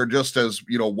out there just as,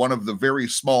 one of the very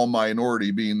small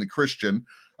minority, being the Christian,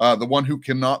 the one who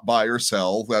cannot buy or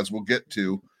sell, as we'll get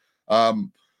to,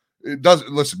 it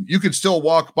doesn't, listen, you can still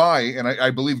walk by, and I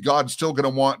believe God's still going to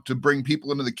want to bring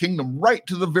people into the kingdom right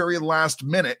to the very last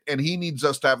minute. And He needs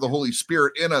us to have the Holy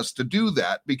Spirit in us to do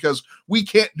that, because we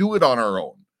can't do it on our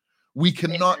own. We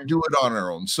cannot do it on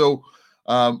our own. So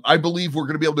I believe we're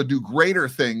going to be able to do greater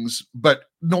things, but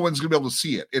no one's going to be able to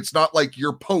see it. It's not like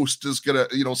your post is going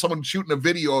to, someone shooting a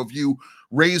video of you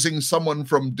raising someone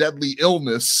from deadly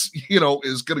illness,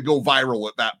 is going to go viral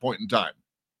at that point in time.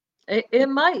 It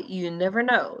might. You never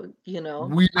know. We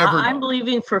never know. I'm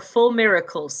believing for full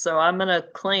miracles, so I'm going to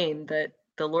claim that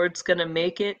the Lord's going to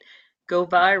make it go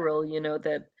viral.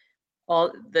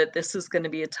 That this is going to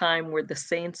be a time where the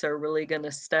saints are really going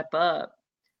to step up.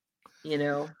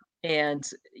 And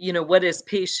what is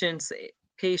patient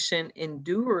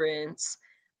endurance?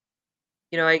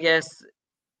 I guess,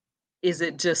 is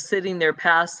it just sitting there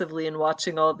passively and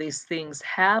watching all these things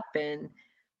happen?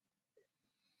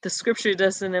 The scripture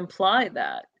doesn't imply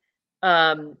that.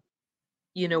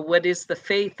 What is the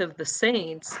faith of the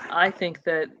saints? I think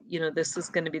that, this is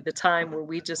going to be the time where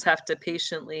we just have to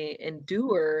patiently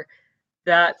endure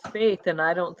that faith. And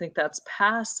I don't think that's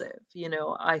passive.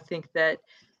 I think that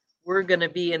we're going to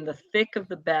be in the thick of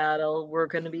the battle. We're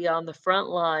going to be on the front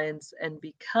lines. And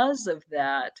because of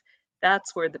that,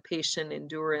 that's where the patient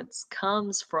endurance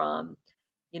comes from.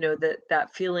 That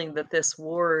feeling that this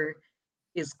war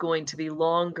is going to be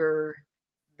longer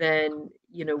than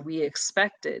we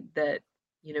expected, that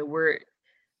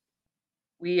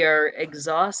we are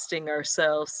exhausting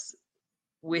ourselves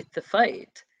with the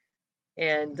fight.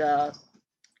 And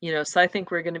so I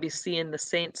think we're going to be seeing the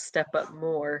saints step up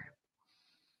more.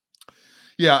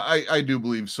 Yeah, I do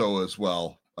believe so as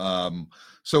well.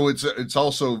 So it's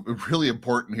also really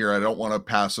important here. I don't want to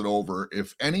pass it over.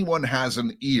 If anyone has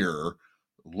an ear,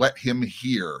 let him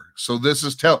hear. So this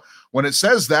is when it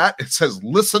says that, it says,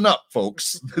 listen up,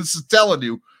 folks. This is telling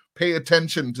you, pay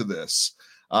attention to this.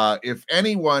 If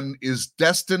anyone is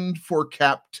destined for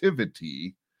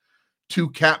captivity, to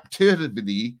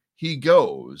captivity he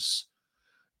goes.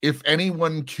 If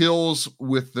anyone kills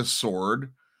with the sword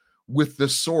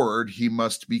he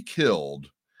must be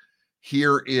killed.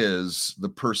 Here is the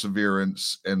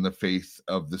perseverance and the faith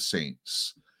of the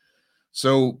saints.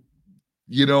 So,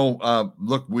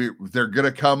 look, they're going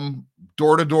to come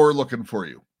door to door looking for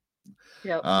you.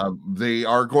 Yep. They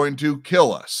are going to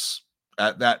kill us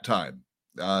at that time.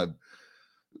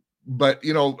 But,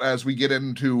 as we get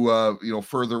into,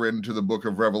 further into the book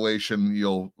of Revelation,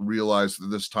 you'll realize that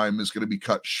this time is going to be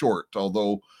cut short,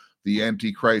 although the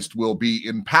Antichrist will be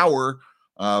in power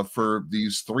for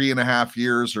these 3.5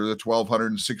 years, or the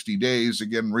 1260 days.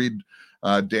 Again, read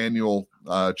Daniel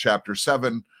chapter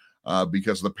 7,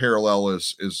 because the parallel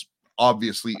is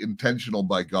obviously intentional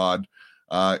by God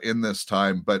in this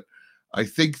time. But I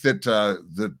think that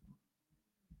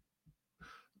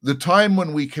the time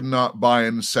when we cannot buy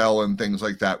and sell and things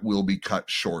like that will be cut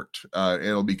short.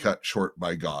 It'll be cut short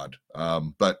by God.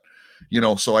 But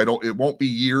so it won't be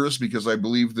years, because I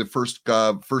believe the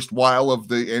first while of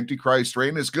the Antichrist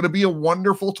reign is going to be a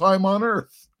wonderful time on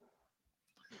earth.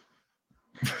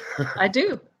 I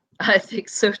do. I think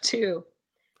so too.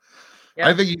 Yep.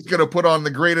 I think he's going to put on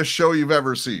the greatest show you've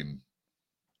ever seen.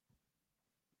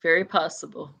 Very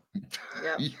possible.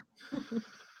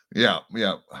 Yeah.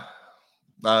 Yeah.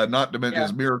 Not to mention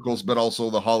his miracles, but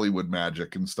also the Hollywood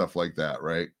magic and stuff like that,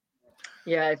 right?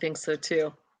 Yeah, I think so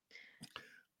too.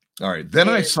 All right. Then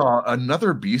I saw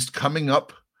another beast coming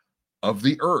up of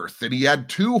the earth, and he had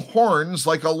 2 horns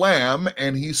like a lamb,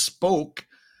 and he spoke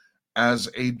as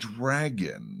a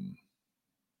dragon.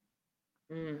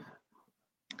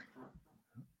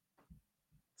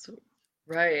 So,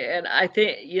 right. And I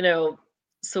think,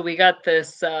 so we got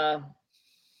this, I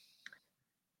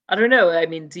don't know. I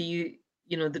mean, the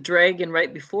dragon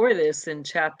right before this in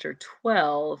chapter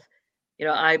 12,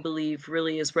 I believe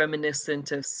really is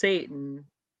reminiscent of Satan.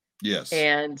 Yes.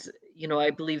 And,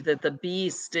 I believe that the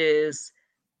beast is,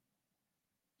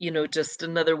 just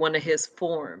another one of his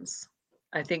forms.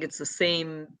 I think it's the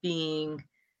same being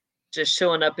just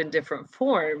showing up in different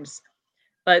forms.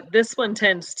 But this one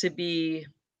tends to be,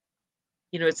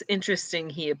 it's interesting.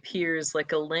 He appears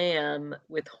like a lamb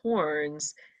with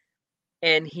horns,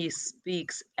 and he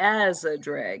speaks as a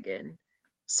dragon.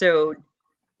 So,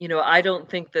 I don't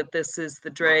think that this is the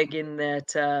dragon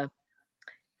that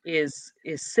is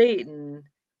Satan.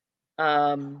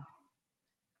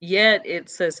 Yet it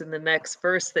says in the next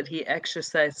verse that he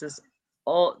exercises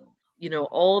all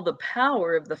the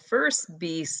power of the first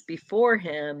beast before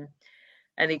him,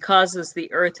 and he causes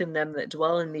the earth and them that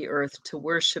dwell in the earth to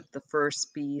worship the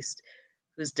first beast,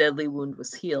 whose deadly wound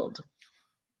was healed.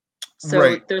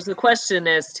 So There's a question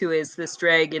as to, is this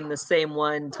dragon the same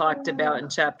one talked about in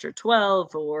chapter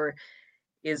 12, or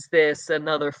is this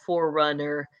another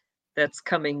forerunner that's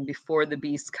coming before the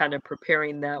beast, kind of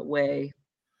preparing that way?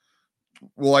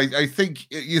 Well, I think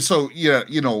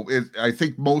I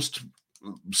think most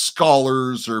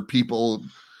scholars or people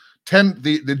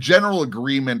the general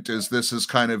agreement is this is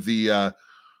kind of the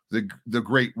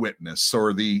great witness,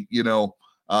 or the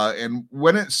and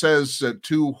when it says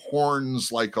 2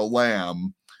 horns like a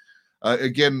lamb,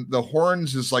 again, the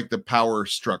horns is like the power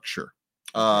structure.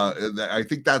 I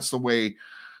think that's the way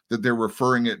that they're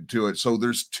referring it to it. So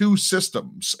there's 2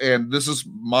 systems, and this is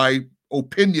my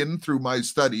opinion through my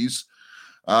studies.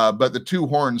 But the 2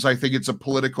 horns, I think it's a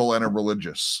political and a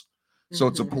religious. So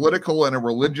it's a political and a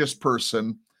religious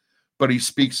person, but he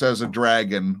speaks as a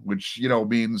dragon, which,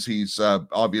 means he's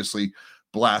obviously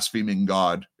blaspheming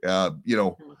God, to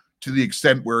the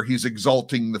extent where he's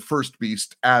exalting the first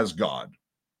beast as God.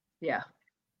 Yeah.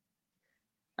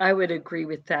 I would agree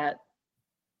with that.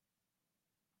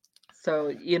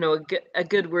 So, a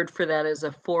good word for that is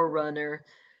a forerunner.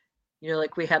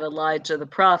 Like we had Elijah the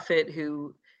prophet,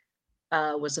 who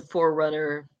was a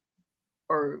forerunner,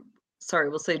 or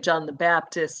we'll say John the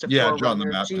Baptist, John the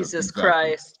Baptist, Jesus exactly.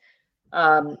 Christ.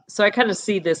 So I kind of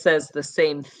see this as the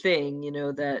same thing,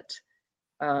 that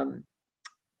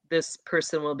this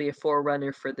person will be a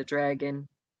forerunner for the dragon.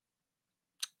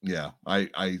 Yeah,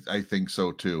 I think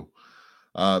so too.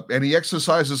 And he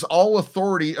exercises all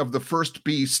authority of the first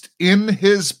beast in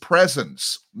his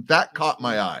presence. That caught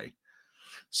my eye.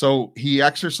 So he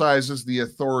exercises the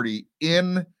authority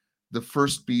in the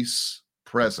first beast's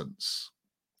presence.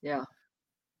 Yeah.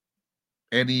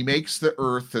 and he makes the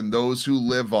earth and those who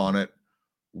live on it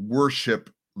worship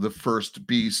the first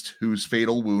beast whose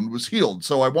fatal wound was healed.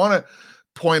 So I want to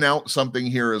point out something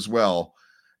here as well.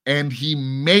 And he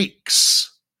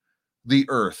makes the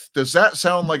earth. Does that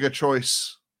sound like a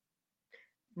choice?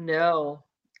 No,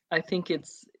 I think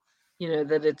it's,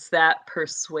 that it's that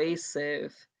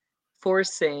persuasive,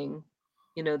 forcing,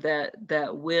 that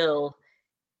will,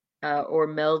 or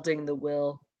melding the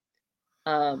will.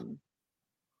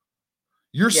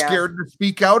 You're Yeah. scared to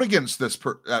speak out against this.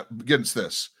 Against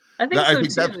this. I think I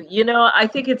so think too. I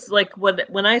think it's like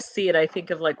when I see it, I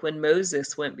think of like when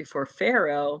Moses went before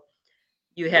Pharaoh.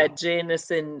 You had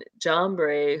Janus and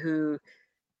Jambres who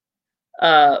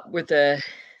were the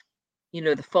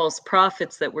false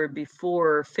prophets that were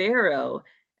before Pharaoh,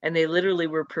 and they literally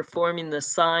were performing the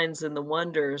signs and the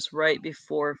wonders right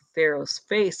before Pharaoh's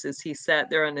face as he sat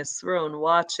there on his throne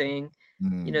watching,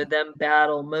 them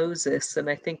battle Moses. And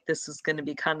I think this is going to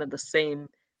be kind of the same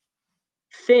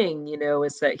thing,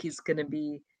 is that he's going to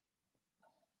be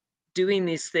doing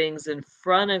these things in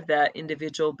front of that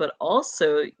individual, but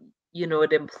also,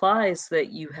 it implies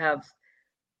that you have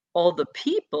all the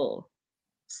people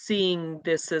seeing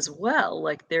this as well.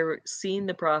 Like they're seeing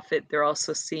the prophet, they're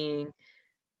also seeing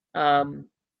the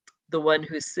one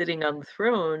who's sitting on the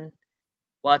throne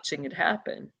watching it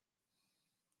happen.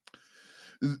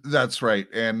 That's right.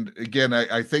 And again,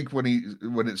 I think when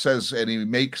it says, and he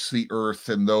makes the earth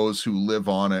and those who live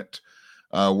on it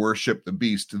worship the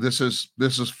beast, this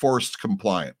is forced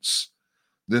compliance.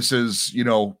 This is,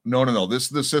 no. This is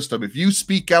the system. If you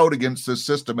speak out against this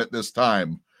system at this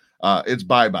time, it's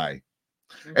bye-bye.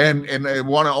 Mm-hmm. And I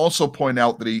want to also point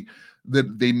out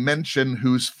that they mention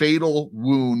whose fatal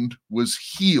wound was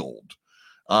healed.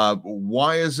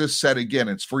 Why is this said again?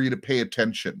 It's for you to pay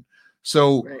attention.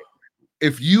 So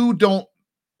if you don't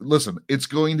listen, it's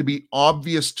going to be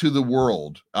obvious to the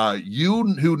world.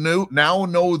 You who now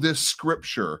know this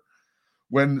scripture,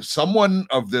 when someone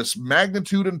of this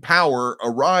magnitude and power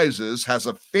arises, has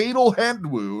a fatal head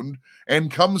wound,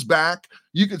 and comes back,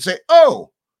 you can say,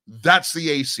 oh, that's the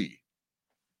AC.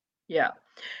 Yeah.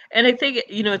 And I think,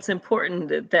 it's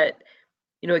important that,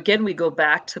 again, we go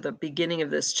back to the beginning of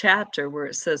this chapter where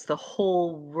it says the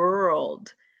whole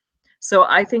world. So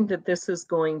I think that this is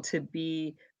going to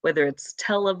be, whether it's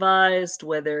televised,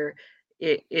 whether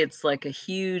it's like a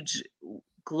huge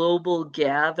global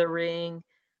gathering,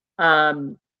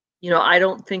 I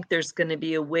don't think there's going to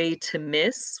be a way to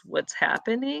miss what's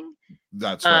happening.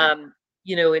 That's right.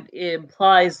 It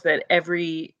implies that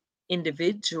every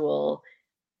individual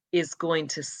is going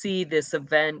to see this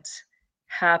event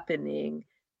happening,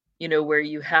 where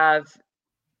you have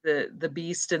the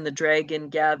beast and the dragon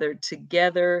gathered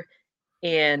together,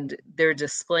 and they're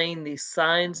displaying these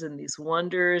signs and these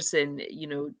wonders, and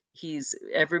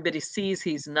everybody sees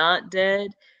he's not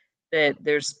dead, that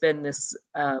there's been this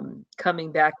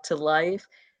coming back to life.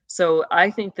 So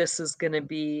I think this is going to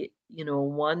be, a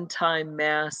one-time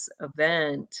mass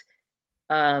event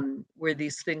where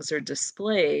these things are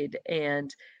displayed,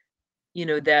 and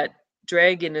that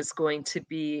dragon is going to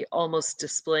be almost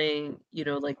displaying,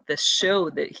 like the show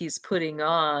that he's putting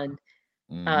on,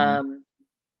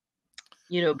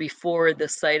 before the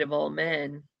sight of all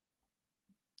men.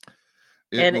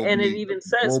 And it even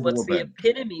says, what's the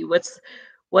epitome?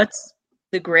 What's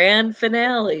the grand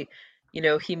finale?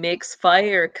 He makes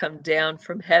fire come down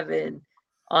from heaven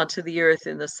onto the earth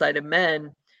in the sight of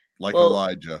men. Like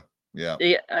Elijah. Yeah.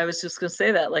 I was just going to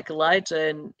say that, like Elijah.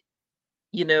 And,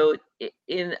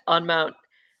 on Mount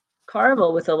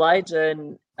Carmel with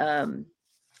Elijah and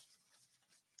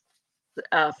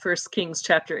 1 Kings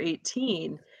chapter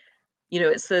 18,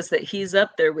 it says that he's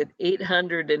up there with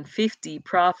 850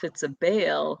 prophets of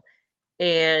Baal,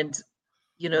 and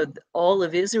all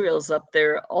of Israel's up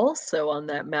there also on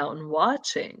that mountain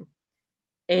watching.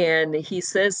 And he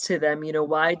says to them,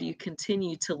 why do you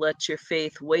continue to let your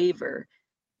faith waver?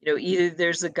 Either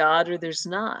there's a God or there's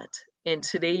not. And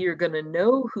today you're going to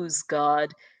know who's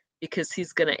God, because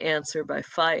he's going to answer by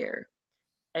fire.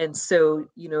 And so,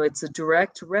 it's a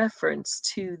direct reference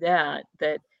to that,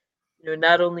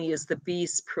 not only is the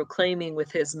beast proclaiming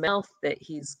with his mouth that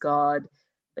he's God,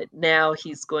 but now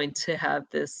he's going to have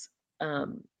this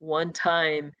one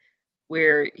time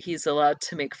where he's allowed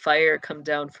to make fire come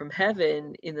down from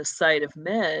heaven in the sight of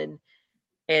men.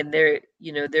 And they're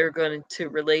going to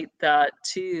relate that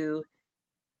to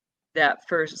that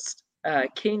 1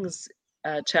 Kings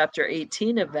chapter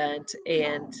 18 event,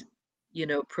 and,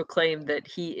 proclaim that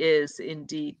he is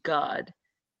indeed God.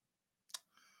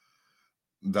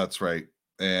 That's right.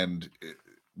 And,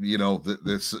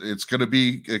 it's going to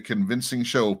be a convincing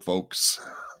show, folks.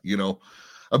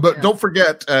 But Yeah. don't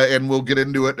forget, and we'll get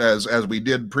into it as we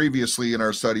did previously in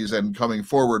our studies and coming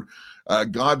forward.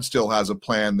 God still has a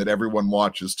plan that everyone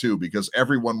watches too, because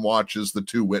everyone watches the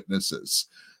two witnesses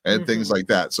and things Mhm. like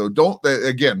that. So don't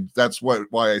again. That's why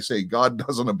I say God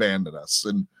doesn't abandon us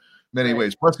in many Right.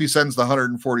 ways. Plus, He sends the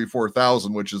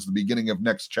 144,000, which is the beginning of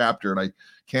next chapter, and I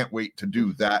can't wait to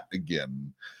do that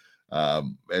again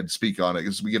and speak on it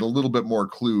because we get a little bit more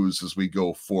clues as we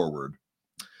go forward.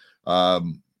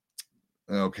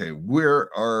 Okay, where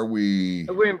are we?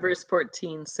 We're in verse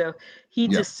 14. So he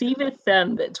Yeah. deceiveth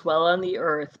them that dwell on the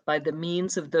earth by the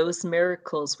means of those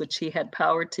miracles which he had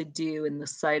power to do in the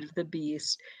sight of the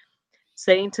beast,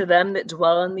 saying to them that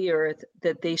dwell on the earth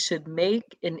that they should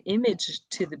make an image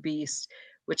to the beast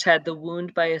which had the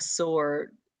wound by a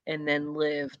sword and then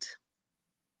lived.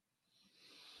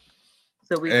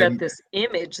 So we've got And this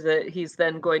image that he's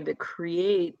then going to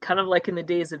create, kind of like in the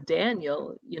days of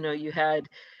Daniel. You had,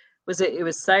 it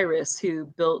was Cyrus who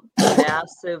built the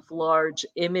massive large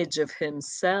image of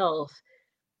himself.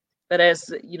 But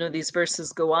as these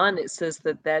verses go on, it says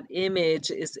that that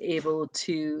image is able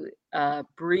to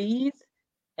breathe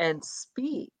and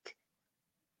speak,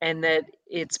 and that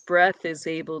its breath is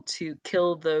able to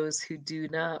kill those who do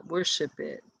not worship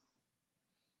it.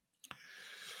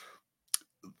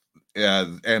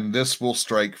 yeah, and this will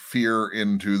strike fear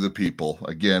into the people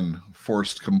again,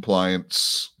 forced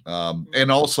compliance,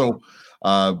 and also,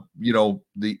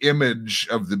 the image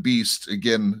of the beast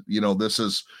again. This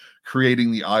is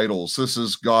creating the idols. This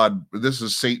is God. This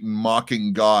is Satan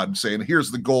mocking God, saying,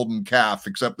 "Here's the golden calf,"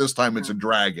 except this time it's a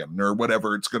dragon or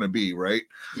whatever it's going to be, right?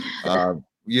 It's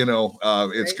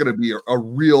Right. going to be a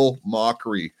real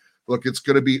mockery. Look, it's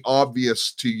going to be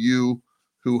obvious to you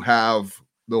who have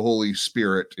the Holy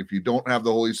Spirit. If you don't have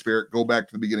the Holy Spirit, go back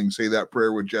to the beginning, say that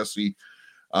prayer with Jesse,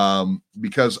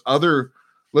 because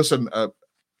listen,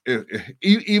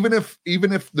 even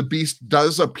if the beast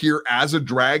does appear as a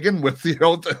dragon with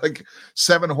like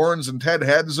 7 horns and 10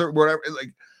 heads or whatever,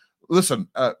 like, listen,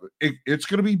 it's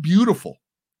going to be beautiful.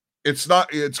 It's not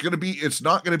going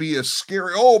to be a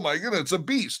scary, oh my goodness, it's a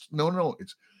beast. No,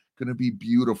 it's going to be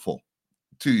beautiful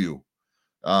to you.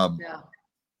 Yeah.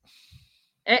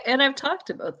 And I've talked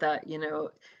about that,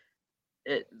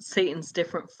 Satan's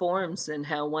different forms, and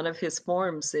how one of his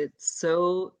forms, it's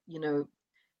so,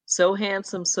 so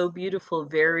handsome, so beautiful,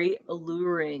 very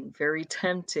alluring, very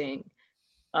tempting.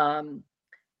 Um,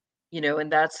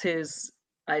 and that's his,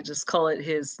 I just call it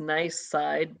his nice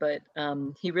side, but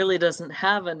he really doesn't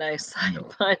have a nice side, No.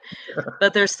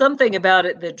 but there's something about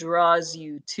it that draws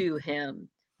you to him.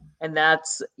 And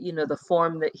that's, the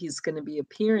form that he's going to be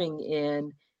appearing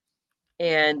in.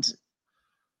 And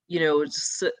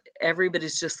just,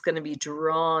 everybody's just going to be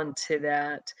drawn to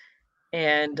that.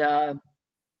 And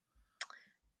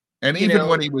And even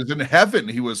when he was in heaven,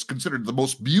 he was considered the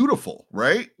most beautiful,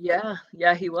 right? yeah,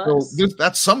 he So was.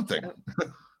 that's something.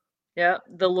 Yeah,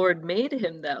 the Lord made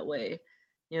him that way.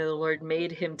 The Lord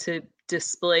made him to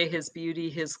display his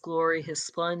beauty, his glory, his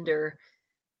splendor.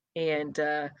 And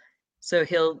so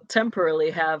he'll temporarily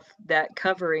have that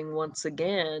covering once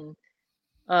again.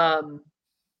 Um,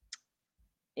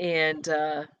 and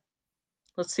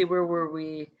let's see, where were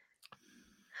we?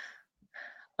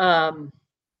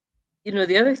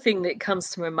 The other thing that comes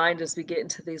to my mind as we get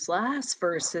into these last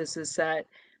verses is that,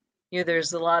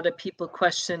 there's a lot of people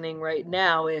questioning right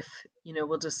now if,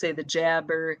 we'll just say the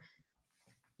jabber,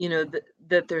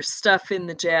 that there's stuff in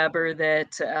the jabber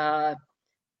that,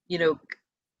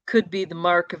 could be the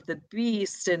mark of the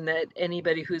beast, and that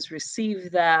anybody who's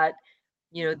received that,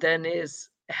 then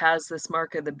has this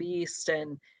mark of the beast.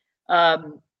 And,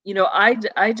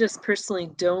 I just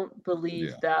personally don't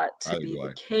believe that to be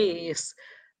the case.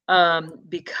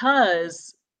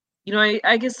 Because,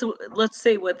 I guess let's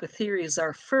say what the theories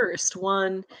are first.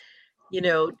 One,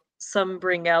 some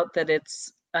bring out that it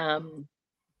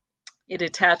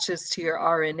attaches to your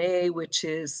RNA, which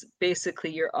is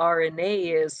basically your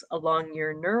RNA is along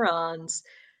your neurons.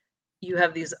 You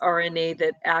have these RNA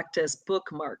that act as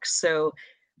bookmarks. So,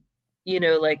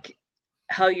 like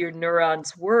how your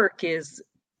neurons work is,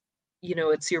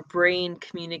 it's your brain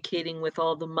communicating with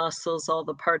all the muscles, all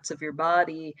the parts of your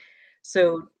body.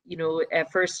 So,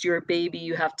 at first you're a baby,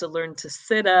 you have to learn to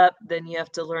sit up, then you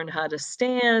have to learn how to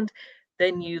stand,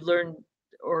 then you learn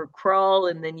or crawl,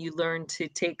 and then you learn to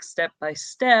take step by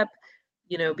step,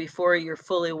 before you're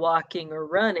fully walking or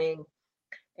running.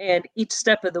 And each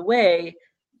step of the way,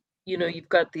 you've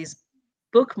got these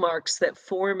bookmarks that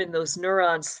form in those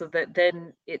neurons, so that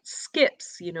then it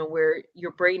skips, where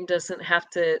your brain doesn't have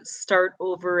to start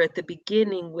over at the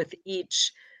beginning with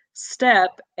each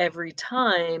step every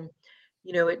time.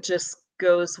 It just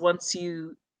goes, once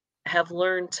you have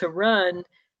learned to run,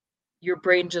 your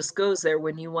brain just goes there.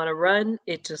 When you want to run,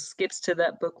 it just skips to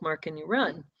that bookmark and you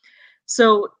run.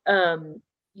 So,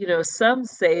 some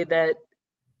say that,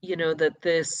 that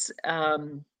this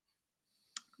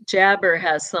jabber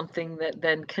has something that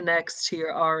then connects to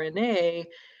your RNA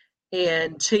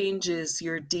and changes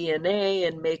your DNA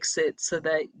and makes it so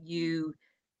that you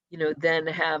then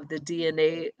have the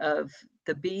DNA of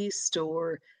the beast,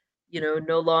 or,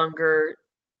 no longer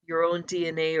your own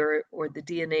DNA or the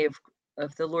DNA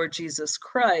of the Lord Jesus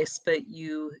Christ, but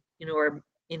you are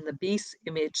in the beast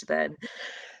image then.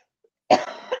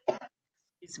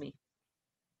 Excuse me.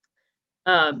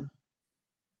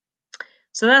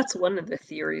 So that's one of the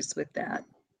theories with that.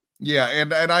 Yeah,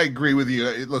 and I agree with you.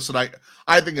 Listen,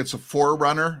 I think it's a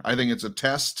forerunner. I think it's a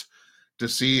test to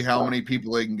see how many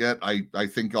people they can get. I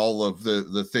think all of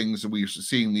the things that we're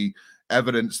seeing, the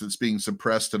evidence that's being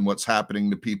suppressed and what's happening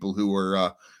to people who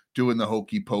are doing the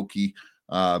hokey pokey.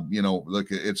 Look,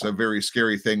 it's a very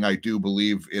scary thing. I do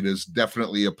believe it is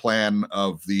definitely a plan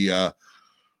of the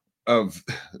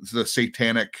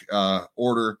satanic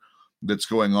order that's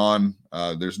going on.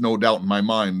 There's no doubt in my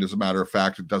mind. As a matter of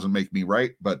fact, it doesn't make me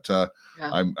right, but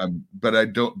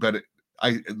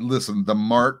listen, the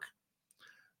mark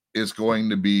is going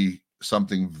to be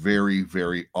something very,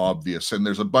 very obvious. And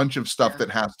there's a bunch of stuff that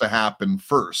has to happen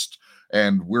first.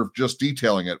 And we're just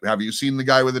detailing it. Have you seen the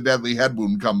guy with a deadly head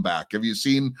wound come back? Have you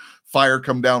seen fire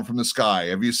come down from the sky?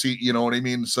 Have you seen, you know what I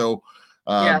mean? So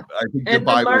I think the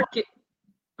Bible.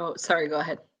 Oh, sorry, go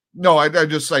ahead. No, I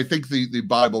think the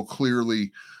Bible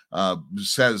clearly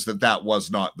says that was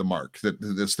not the mark, that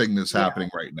this thing that's happening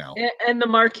right now. And the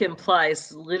mark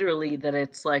implies literally that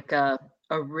it's like a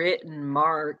written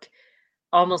mark,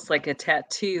 almost like a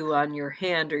tattoo on your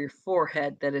hand or your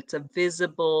forehead, that it's a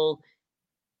visible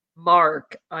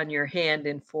mark on your hand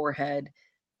and forehead.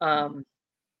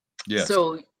 Yes.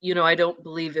 So, I don't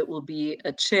believe it will be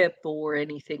a chip or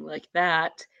anything like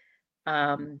that.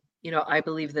 I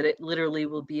believe that it literally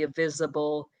will be a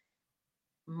visible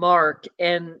mark,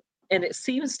 and it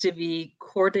seems to be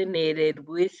coordinated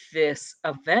with this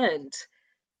event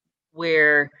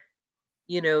where,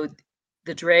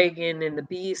 the dragon and the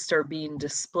beast are being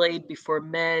displayed before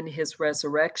men, his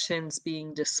resurrection's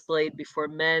being displayed before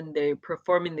men. They're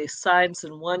performing these signs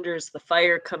and wonders. The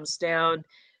fire comes down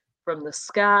from the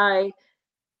sky.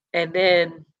 And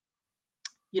then,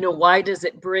 why does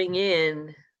it bring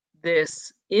in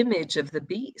this image of the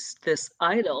beast, this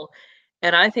idol?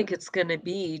 And I think it's going to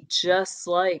be just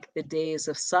like the days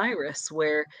of Cyrus,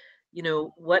 where,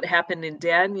 what happened in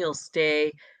Daniel's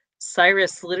day.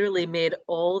 Cyrus literally made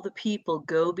all the people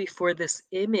go before this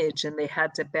image, and they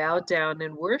had to bow down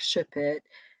and worship it.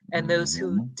 And those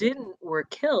who didn't were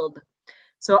killed.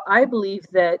 So I believe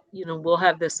that, we'll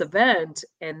have this event,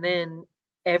 and then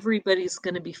everybody's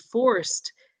going to be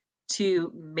forced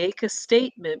to make a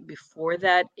statement before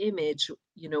that image.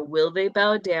 Will they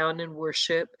bow down and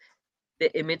worship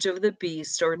the image of the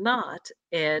beast or not?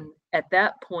 And at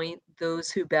that point, those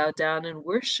who bow down and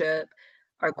worship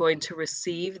are going to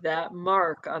receive that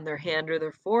mark on their hand or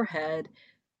their forehead.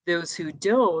 Those who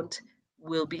don't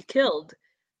will be killed.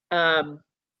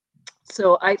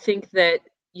 So I think that,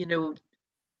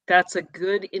 that's a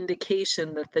good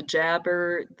indication that the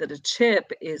jabber, that a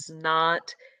chip is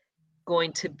not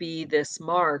going to be this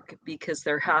mark, because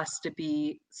there has to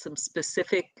be some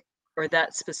specific, or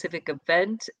that specific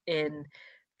event and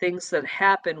things that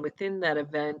happen within that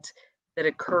event that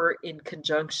occur in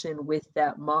conjunction with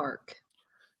that mark.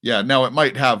 Yeah, now it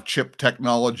might have chip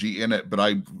technology in it, but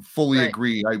I fully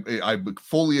agree. I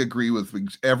fully agree with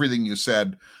everything you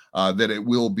said, that it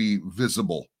will be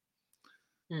visible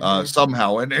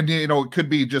somehow. And it could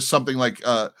be just something like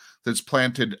that's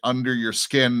planted under your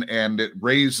skin and it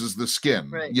raises the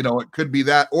skin. Right. It could be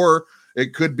that, or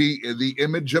it could be the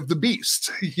image of the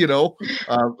beast,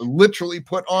 literally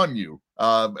put on you,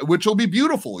 which will be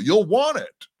beautiful. You'll want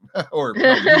it. Or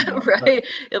right.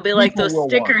 It'll be like those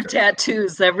sticker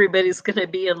tattoos. Everybody's going to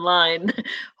be in line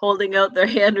holding out their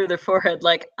hand or their forehead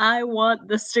like, I want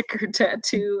the sticker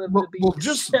tattoo of the beast. Well,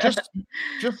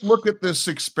 just look at this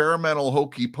experimental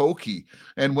hokey pokey.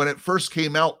 And when it first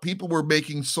came out, people were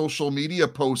making social media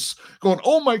posts going,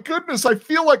 oh my goodness, I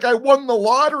feel like I won the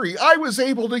lottery. I was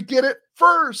able to get it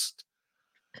first.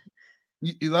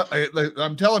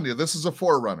 I'm telling you, this is a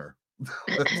forerunner.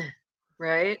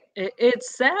 Right.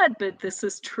 It's sad, but this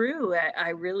is true. I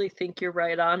really think you're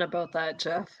right on about that,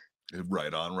 Jeff.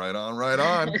 Right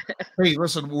on. Hey,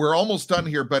 listen, we're almost done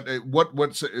here, but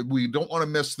we don't want to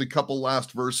miss the couple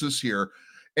last verses here.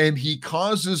 And he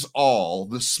causes all,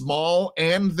 the small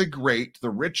and the great,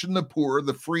 the rich and the poor,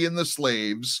 the free and the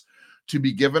slaves, to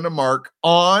be given a mark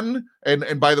on,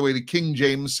 and by the way, the King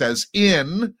James says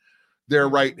in their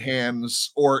right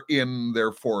hands or in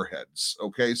their foreheads.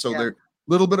 Okay, so there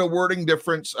little bit of wording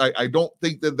difference. I don't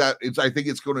think that it's, I think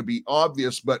it's going to be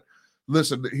obvious, but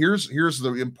listen, here's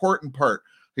the important part.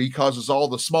 He causes all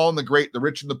the small and the great, the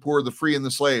rich and the poor, the free and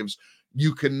the slaves.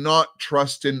 You cannot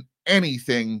trust in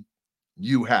anything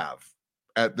you have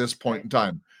at this point in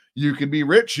time. You can be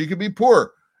rich, you can be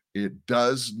poor. It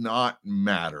does not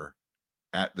matter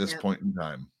at this point in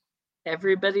time.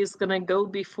 Everybody's going to go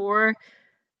before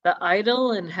the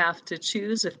idol and have to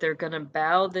choose if they're going to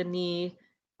bow the knee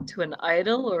to an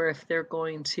idol or if they're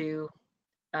going to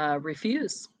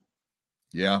refuse.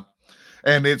 Yeah.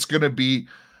 And it's going to be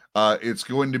a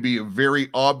very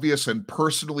obvious and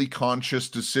personally conscious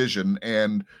decision.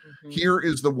 And here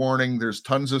is the warning. There's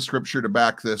tons of scripture to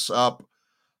back this up.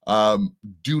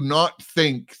 Do not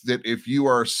think that if you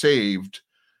are saved,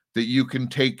 that you can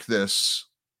take this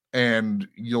and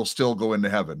you'll still go into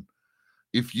heaven.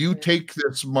 If you take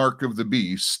this mark of the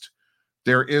beast,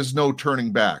 there is no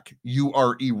turning back. You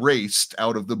are erased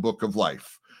out of the book of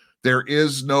life. There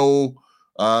is no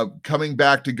coming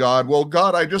back to God. Well,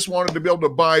 God, I just wanted to be able to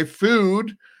buy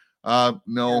food.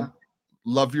 No,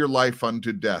 love your life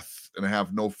unto death and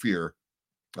have no fear.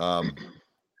 We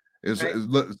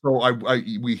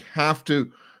have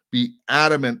to be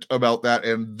adamant about that.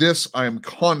 And this, I am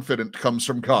confident, comes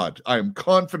from God. I am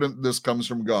confident this comes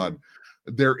from God.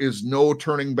 There is no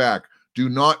turning back. Do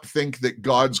not think that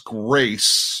God's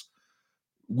grace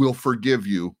will forgive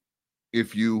you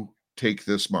if you take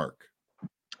this mark.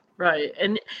 Right.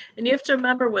 And you have to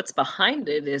remember what's behind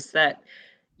it is that,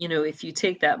 if you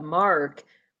take that mark,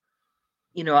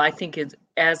 I think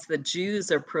as the Jews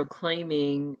are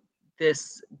proclaiming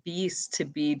this beast to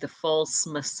be the false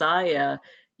Messiah,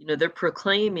 they're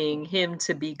proclaiming him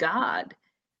to be God.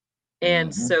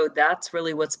 And so that's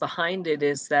really what's behind it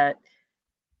is that,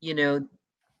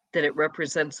 that it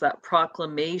represents that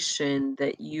proclamation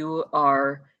that you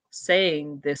are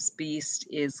saying this beast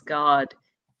is God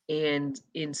and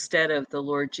instead of the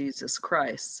Lord Jesus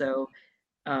Christ. So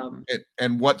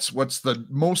and what's the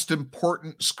most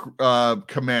important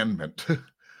commandment?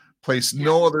 Place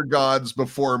no other gods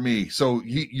before me. So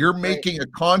you're making a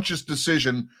conscious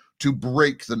decision to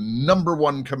break the number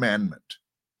one commandment.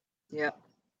 Yeah,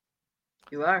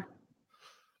 you are.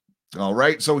 All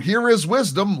right, so here is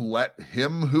wisdom. Let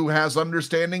him who has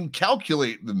understanding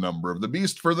calculate the number of the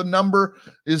beast, for the number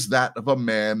is that of a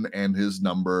man, and his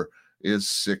number is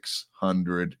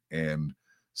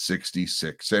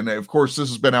 666. And of course, this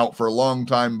has been out for a long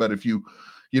time, but if you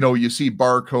see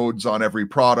barcodes on every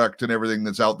product and everything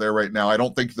that's out there right now, I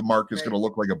don't think the mark is going to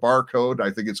look like a barcode.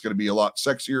 I think it's going to be a lot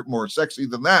sexier, more sexy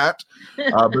than that.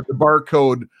 But the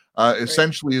barcode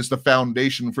essentially is the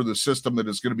foundation for the system that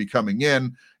is going to be coming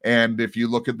in. And if you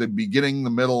look at the beginning,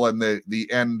 the middle, and the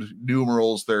end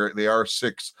numerals, they are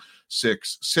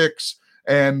 666.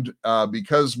 And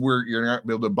because you're not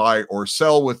able to buy or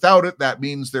sell without it, that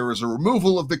means there is a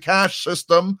removal of the cash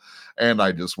system. And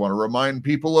I just want to remind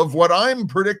people of what I'm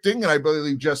predicting, and I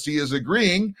believe Jesse is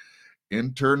agreeing.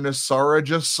 Internasara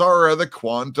Jasara, the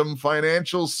quantum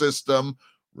financial system,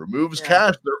 removes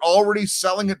cash. They're already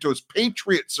selling it to us.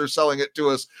 Patriots are selling it to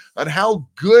us, and how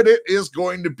good it is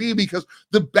going to be because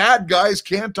the bad guys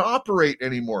can't operate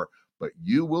anymore. But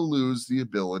you will lose the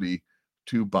ability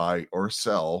to buy or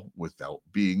sell without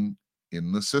being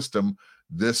in the system.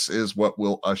 This is what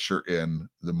will usher in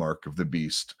the mark of the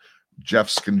beast.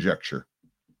 Jeff's conjecture.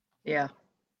 Yeah,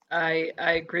 I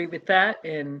agree with that.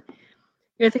 And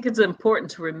I think it's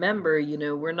important to remember,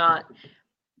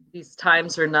 these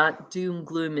times are not doom,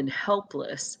 gloom, and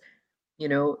helpless.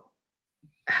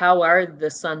 How are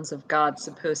the sons of God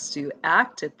supposed to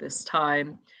act at this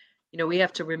time? We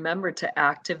have to remember to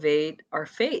activate our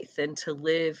faith and to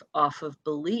live off of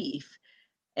belief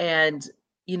and,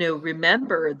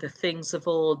 remember the things of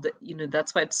old.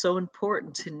 That's why it's so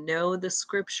important to know the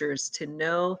scriptures, to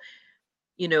know,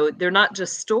 they're not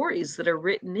just stories that are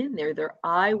written in there. They're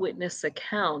eyewitness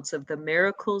accounts of the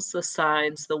miracles, the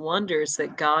signs, the wonders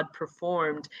that God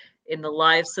performed in the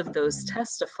lives of those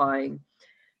testifying.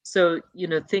 So,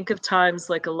 think of times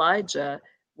like Elijah,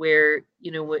 where,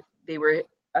 what they were,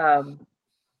 the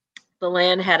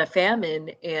land had a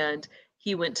famine and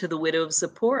he went to the widow of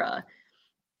Zipporah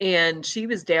and she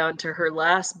was down to her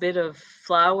last bit of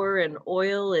flour and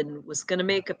oil and was going to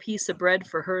make a piece of bread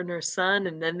for her and her son.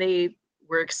 And then they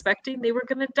were expecting they were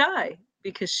going to die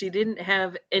because she didn't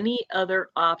have any other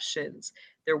options.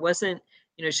 There wasn't,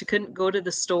 she couldn't go to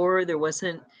the store. There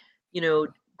wasn't,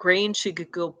 grain she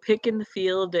could go pick in the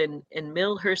field and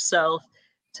mill herself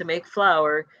to make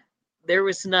flour. There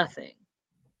was nothing.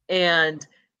 And,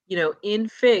 in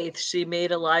faith, she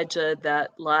made Elijah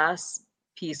that last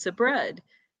piece of bread.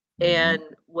 And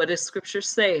what does scripture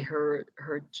say? Her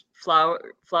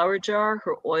flour jar,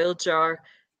 her oil jar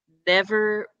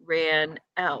never ran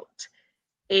out.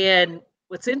 And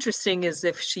what's interesting is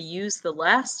if she used the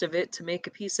last of it to make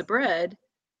a piece of bread,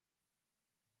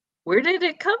 where did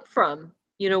it come from?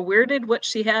 Where did what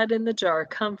she had in the jar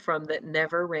come from that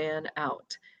never ran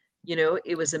out?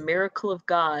 It was a miracle of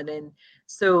God. And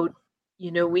so,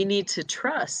 we need to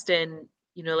trust. And,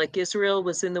 like Israel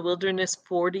was in the wilderness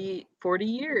 40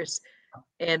 years,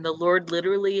 and the Lord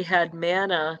literally had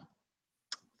manna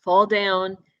fall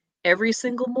down every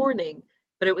single morning.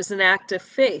 But it was an act of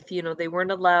faith. They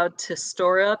weren't allowed to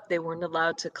store up, they weren't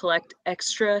allowed to collect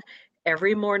extra.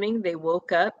 Every morning they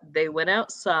woke up, they went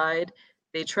outside,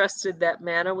 they trusted that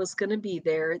manna was going to be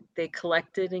there. They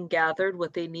collected and gathered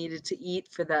what they needed to eat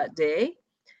for that day.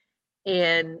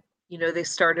 And, they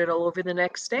started all over the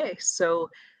next day. So,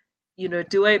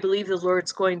 do I believe the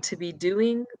Lord's going to be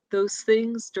doing those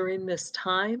things during this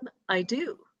time? I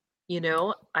do.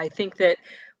 I think that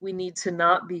we need to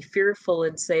not be fearful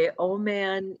and say, oh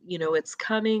man, it's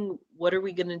coming. What are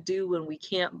we going to do when we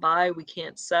can't buy, we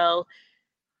can't sell?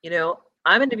 I'm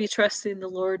going to be trusting the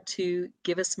Lord to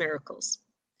give us miracles.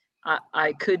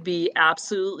 I could be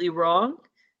absolutely wrong,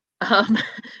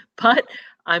 but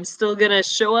I'm still going to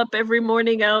show up every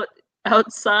morning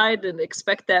outside and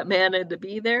expect that manna to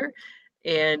be there.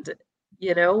 And,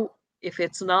 if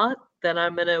it's not, then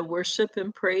I'm going to worship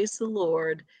and praise the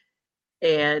Lord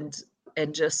and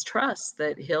just trust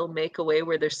that he'll make a way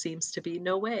where there seems to be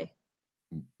no way.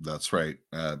 That's right.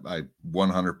 I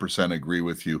 100% agree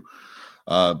with you.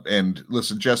 And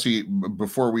listen, Jesse,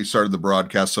 before we started the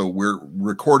broadcast, so we're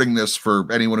recording this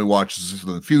for anyone who watches this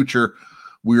in the future.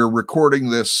 We're recording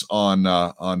this on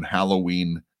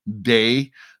Halloween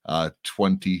Day,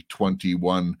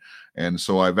 2021. And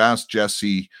so I've asked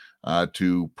Jesse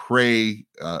to pray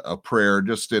a prayer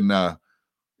just in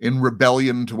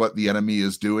rebellion to what the enemy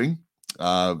is doing.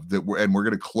 And we're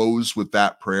going to close with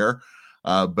that prayer.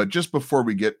 But just before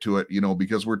we get to it,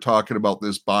 because we're talking about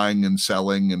this buying and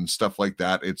selling and stuff like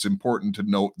that, it's important to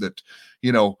note that,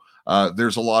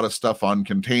 there's a lot of stuff on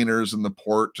containers in the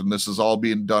port, and this is all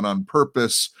being done on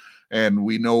purpose. And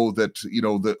we know that,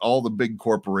 that all the big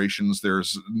corporations,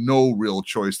 there's no real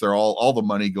choice. They're all the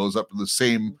money goes up to the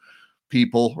same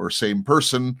people or same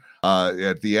person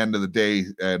at the end of the day.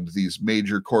 And these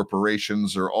major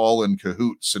corporations are all in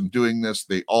cahoots and doing this.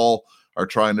 They all are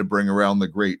trying to bring around the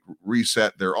Great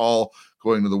Reset. They're all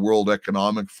going to the World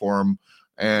Economic Forum.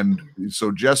 And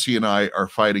so Jesse and I are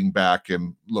fighting back.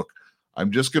 And look,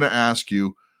 I'm just going to ask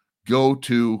you, go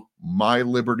to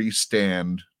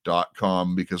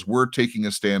mylibertystand.com, because we're taking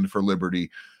a stand for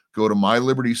liberty. Go to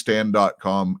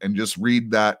mylibertystand.com and just read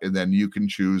that, and then you can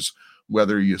choose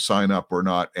whether you sign up or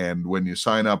not. And when you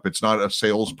sign up, it's not a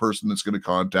salesperson that's going to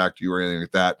contact you or anything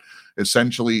like that.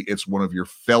 Essentially, it's one of your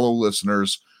fellow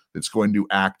listeners that's going to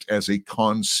act as a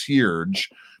concierge,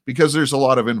 because there's a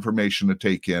lot of information to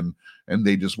take in, and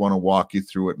they just want to walk you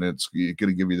through it, and it's going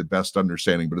to give you the best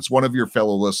understanding. But it's one of your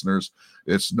fellow listeners.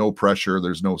 It's no pressure.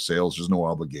 There's no sales. There's no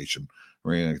obligation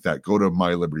or anything like that. Go to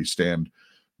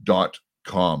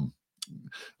mylibertystand.com.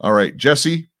 All right,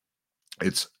 Jesse,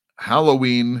 it's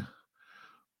Halloween.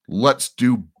 Let's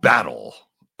do battle.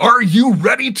 Are you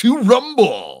ready to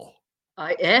rumble?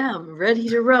 I am ready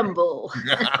to rumble.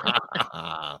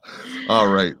 All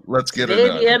right, let's get Today it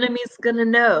done. the enemy's going to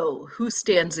know who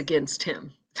stands against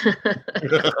him.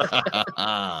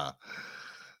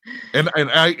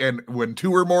 And when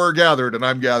two or more are gathered, and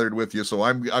I'm gathered with you, so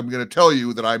I'm going to tell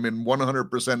you that I'm in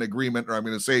 100% agreement, or I'm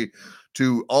going to say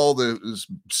to all the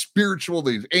spiritual,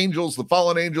 the angels, the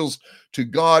fallen angels, to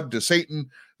God, to Satan,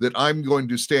 that I'm going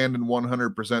to stand in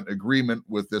 100% agreement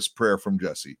with this prayer from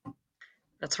Jesse.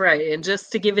 That's right. And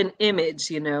just to give an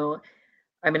image,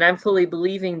 I'm fully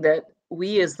believing that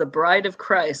we as the bride of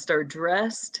Christ are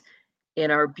dressed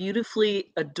in our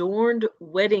beautifully adorned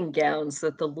wedding gowns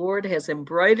that the Lord has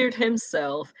embroidered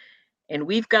himself. And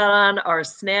we've got on our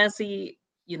snazzy,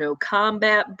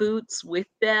 combat boots with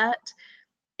that.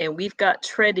 And we've got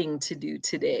treading to do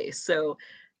today. So,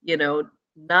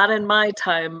 not in my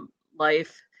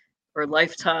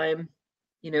lifetime,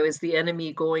 is the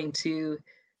enemy going to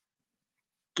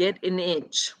get an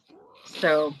inch.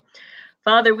 So,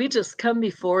 Father, we just come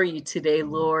before you today,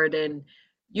 Lord, and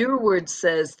your word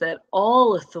says that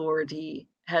all authority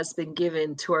has been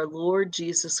given to our Lord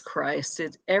Jesus Christ.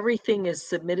 Everything is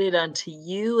submitted unto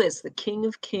you as the King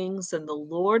of Kings and the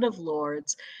Lord of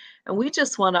Lords. And we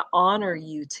just want to honor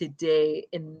you today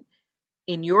in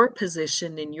in your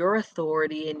position, in your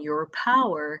authority, in your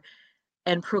power,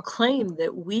 and proclaim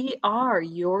that we are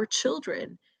your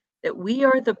children, that we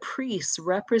are the priests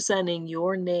representing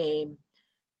your name,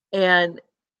 and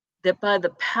that by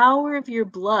the power of your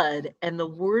blood and the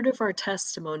word of our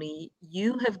testimony,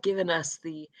 you have given us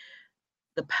the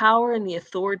power and the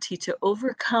authority to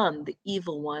overcome the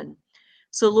evil one.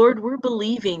 So, Lord, we're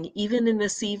believing, even in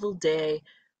this evil day,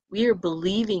 we are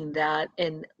believing that.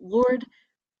 And Lord,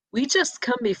 we just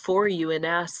come before you and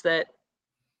ask that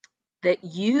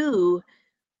you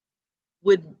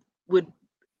would let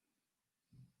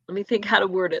me think how to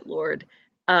word it, Lord.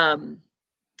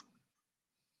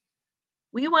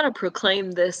 We want to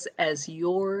proclaim this as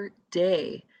your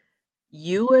day.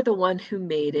 You are the one who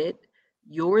made it.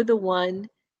 You're the one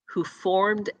who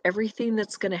formed everything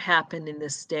that's going to happen in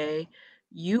this day.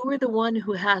 You are the one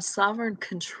who has sovereign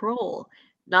control,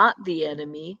 not the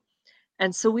enemy.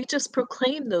 And so we just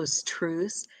proclaim those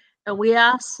truths, and we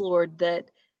ask, Lord, that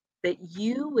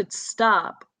you would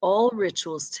stop all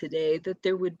rituals today, that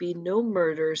there would be no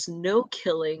murders, no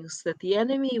killings, that the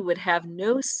enemy would have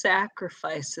no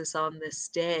sacrifices on this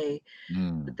day,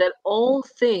 but that all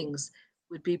things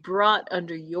would be brought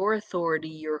under your authority,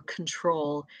 your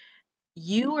control.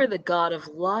 You are the God of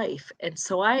life. And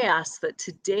so I ask that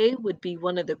today would be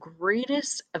one of the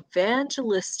greatest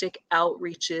evangelistic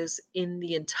outreaches in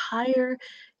the entire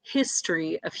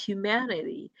history of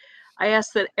humanity. I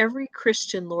ask that every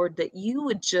Christian, Lord, that you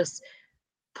would just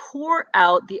pour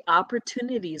out the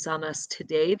opportunities on us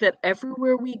today, that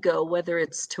everywhere we go, whether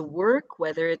it's to work,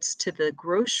 whether it's to the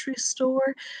grocery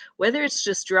store, whether it's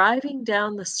just driving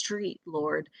down the street,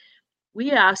 Lord,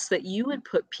 we ask that you would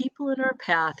put people in our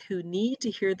path who need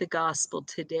to hear the gospel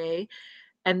today,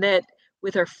 and that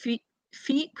with our feet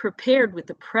prepared with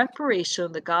the preparation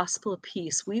of the gospel of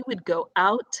peace, we would go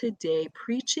out today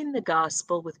preaching the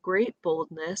gospel with great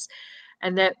boldness,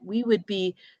 and that we would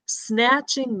be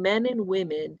snatching men and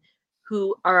women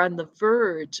who are on the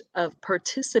verge of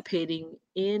participating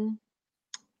in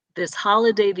this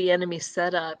holiday the enemy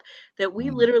set up, that we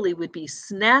literally would be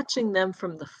snatching them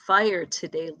from the fire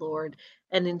today, Lord.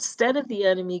 And instead of the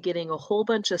enemy getting a whole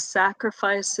bunch of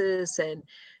sacrifices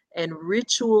and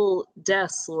ritual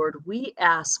deaths, Lord, we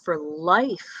ask for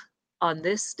life on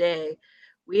this day.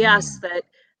 We ask that,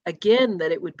 again,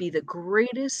 that it would be the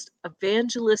greatest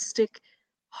evangelistic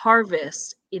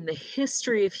harvest in the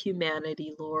history of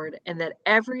humanity, Lord, and that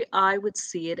every eye would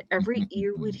see it, every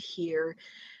ear would hear,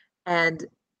 and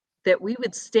that we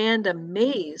would stand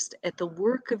amazed at the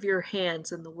work of your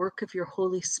hands and the work of your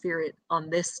Holy Spirit on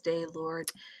this day, Lord.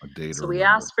 So we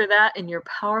ask for that in your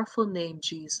powerful name,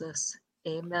 Jesus.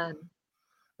 Amen.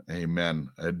 Amen.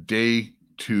 A day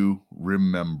to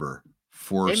remember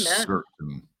for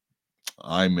certain.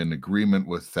 I'm in agreement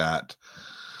with that.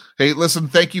 Hey, listen,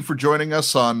 thank you for joining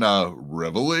us on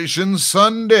Revelation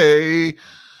Sunday.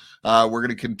 We're going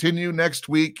to continue next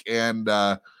week, and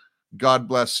God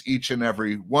bless each and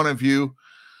every one of you.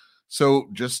 So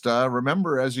just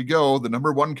remember as you go, the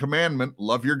number one commandment,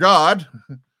 love your God,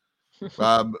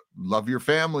 love your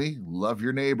family, love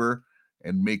your neighbor,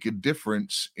 and make a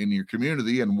difference in your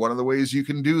community. And one of the ways you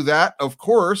can do that, of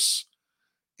course,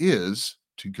 is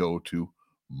to go to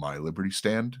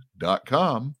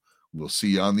mylibertystand.com. We'll see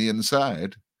you on the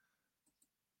inside.